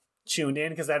so tuned in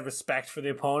because they had respect for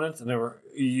the opponent, and they were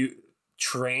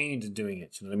trained in doing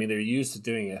it. You know what I mean? They're used to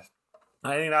doing it.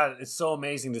 And I think that it's so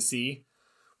amazing to see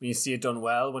when you see it done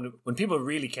well, when people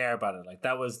really care about it. Like,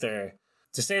 that was to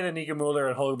say that Nico Müller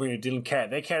and Holger Müller didn't care.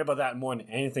 They cared about that more than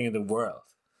anything in the world,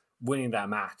 winning that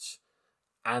match.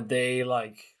 And they,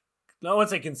 like, no one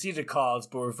say conceded calls,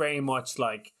 but were very much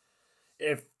like,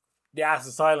 if the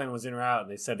Ashes Island was in or out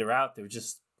and they said they were out, they were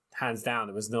just hands down.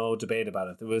 There was no debate about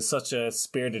it. It was such a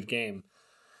spirited game.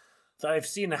 So I've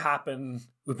seen it happen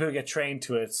when people get trained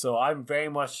to it. So I'm very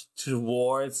much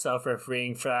towards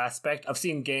self-refereeing for that aspect. I've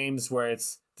seen games where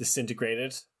it's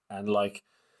disintegrated and like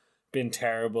been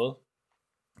terrible.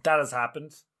 That has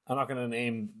happened. I'm not going to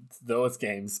name those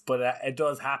games, but it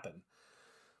does happen.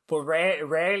 But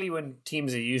rarely when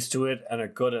teams are used to it and are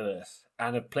good at it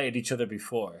and have played each other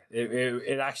before.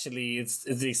 It actually, it's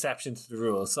the exception to the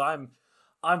rule. So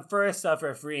I'm for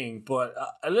self-refereeing, but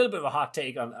a little bit of a hot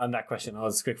take on that question, I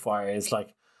was quick fire, is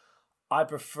like, I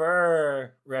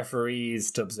prefer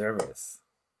referees to observers.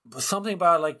 But something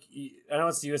about, like, I know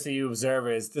it's the USAU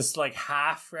observers, this like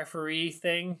half referee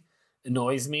thing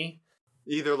annoys me.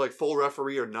 Either like full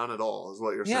referee or none at all is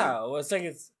what you're saying. Yeah, well,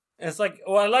 it's like,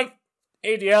 well, I like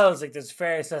ADL is like this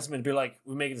fair assessment to be like,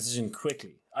 we make a decision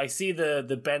quickly. I see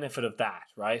the benefit of that,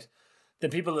 right? Then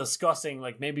people discussing,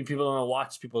 like, maybe people don't want to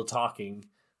watch people talking.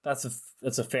 That's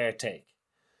a fair take.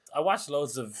 I watched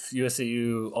loads of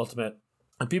USAU Ultimate,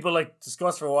 and people like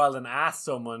discuss for a while and ask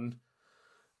someone,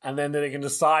 and then they can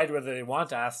decide whether they want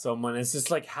to ask someone. It's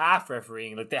just like half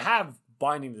refereeing. Like, they have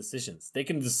binding decisions. They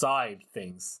can decide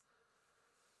things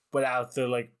without the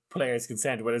like players'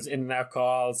 consent, whether it's in and out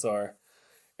calls, or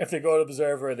if they go to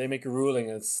observer, they make a ruling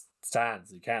and it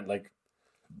stands. You can't like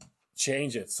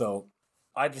change it. So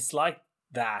I dislike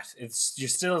that. It's you're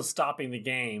still stopping the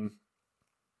game,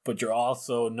 but you're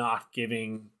also not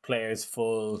giving players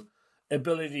full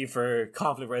ability for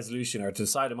conflict resolution or to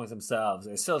decide amongst themselves.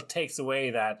 It still takes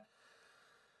away that.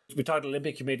 We talked to the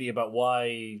Olympic Committee about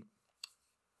why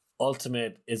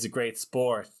Ultimate is a great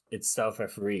sport. It's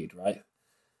self-refereed, right?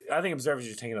 I think observers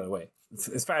are taking that away.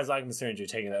 As far as I'm concerned, you're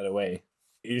taking that away.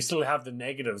 You still have the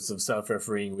negatives of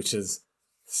self-refereeing, which is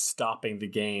stopping the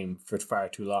game for far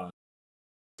too long.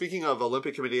 Speaking of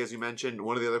Olympic Committee, as you mentioned,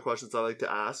 one of the other questions I like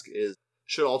to ask is,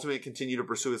 should Ultimate continue to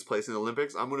pursue its place in the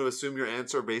Olympics? I'm going to assume your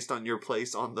answer based on your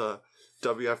place on the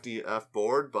WFDF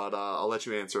board, but I'll let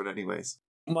you answer it anyways.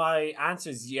 My answer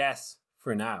is yes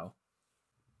for now.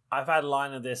 I've had a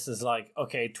line of this as like,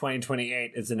 okay,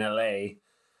 2028 is in LA.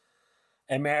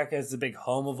 America is the big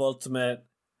home of Ultimate.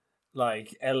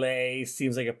 Like, LA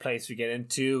seems like a place we get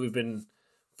into. We've been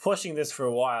pushing this for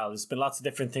a while. There's been lots of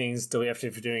different things that we have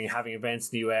to be doing, having events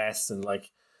in the US and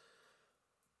like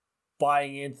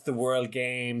buying into the World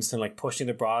Games and like pushing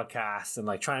the broadcast and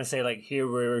like trying to say like, here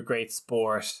we're a great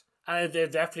sport. And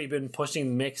they've definitely been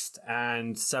pushing mixed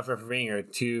and self-refereeing are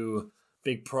two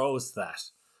big pros to that.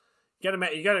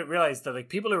 You gotta realize that like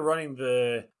people who are running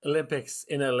the Olympics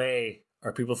in LA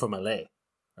are people from LA,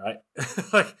 right?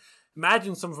 Like,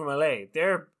 imagine someone from LA.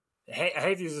 I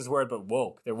hate to use this word, but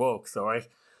woke. They're woke, so right?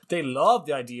 They love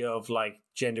the idea of like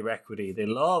gender equity. They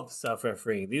love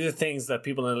self-refereeing. These are things that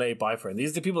people in LA buy for, and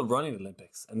these are the people running the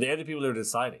Olympics, and they're the people who are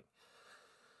deciding.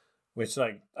 Which,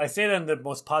 like, I say that in the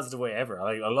most positive way ever.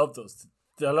 I love those.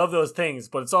 I love those things,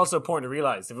 but it's also important to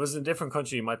realize if it was in a different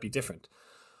country, it might be different.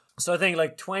 So I think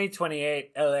like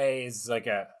 2028 LA is like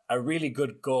a really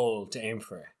good goal to aim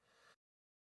for.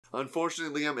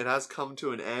 Unfortunately, Liam, it has come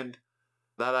to an end.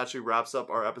 That actually wraps up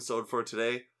our episode for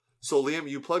today. So, Liam,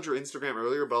 you plugged your Instagram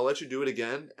earlier, but I'll let you do it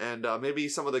again. And maybe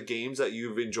some of the games that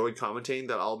you've enjoyed commentating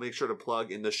that I'll make sure to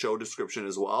plug in the show description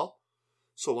as well.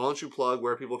 So why don't you plug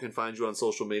where people can find you on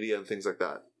social media and things like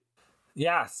that?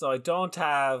 Yeah, so I don't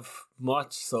have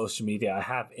much social media. I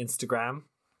have Instagram,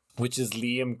 which is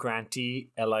Liam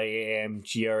Granty,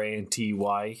 LIAMGRANTY,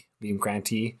 Liam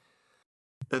Granty.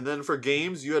 And then for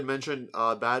games, you had mentioned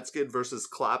Badskid versus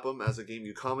Clapham as a game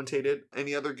you commentated.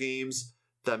 Any other games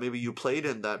that maybe you played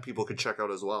in that people could check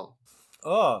out as well?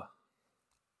 Oh,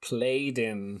 played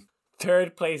in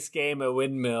third place game at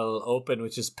Windmill Open,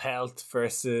 which is Pelt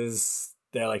versus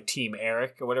their like Team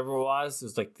Eric or whatever it was. It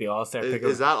was like the All-Star pick.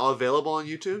 Is that all available on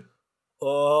YouTube?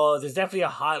 Oh, there's definitely a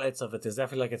highlights of it. There's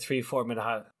definitely like a 3-4 minute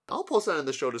highlight. I'll post that in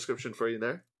the show description for you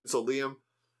there. So Liam,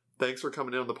 thanks for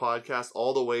coming in on the podcast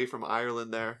all the way from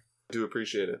Ireland there. I do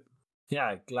appreciate it.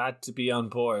 Yeah, glad to be on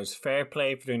board. Fair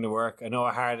play for doing the work. I know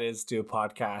how hard it is to do a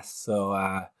podcast, so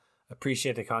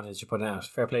appreciate the content you're putting out.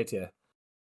 Fair play to you.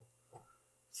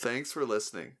 Thanks for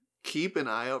listening. Keep an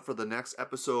eye out for the next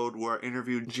episode where I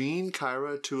interview Jean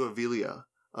Kyra Tuavilia,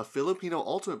 a Filipino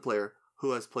Ultimate player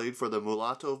who has played for the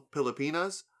Mulatto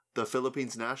Pilipinas, the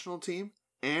Philippines national team,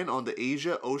 and on the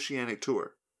Asia Oceanic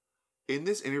Tour. In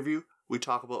this interview, we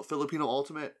talk about Filipino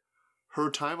Ultimate, her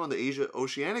time on the Asia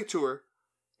Oceanic Tour,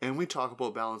 and we talk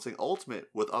about balancing Ultimate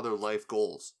with other life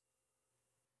goals.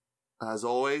 As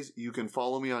always, you can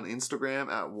follow me on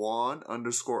Instagram at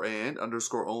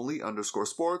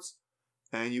Juan_and_only_sports,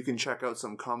 and you can check out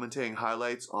some commentating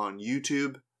highlights on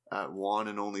YouTube at Juan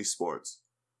and Only Sports.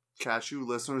 Catch you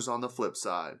listeners on the flip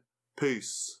side.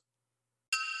 Peace.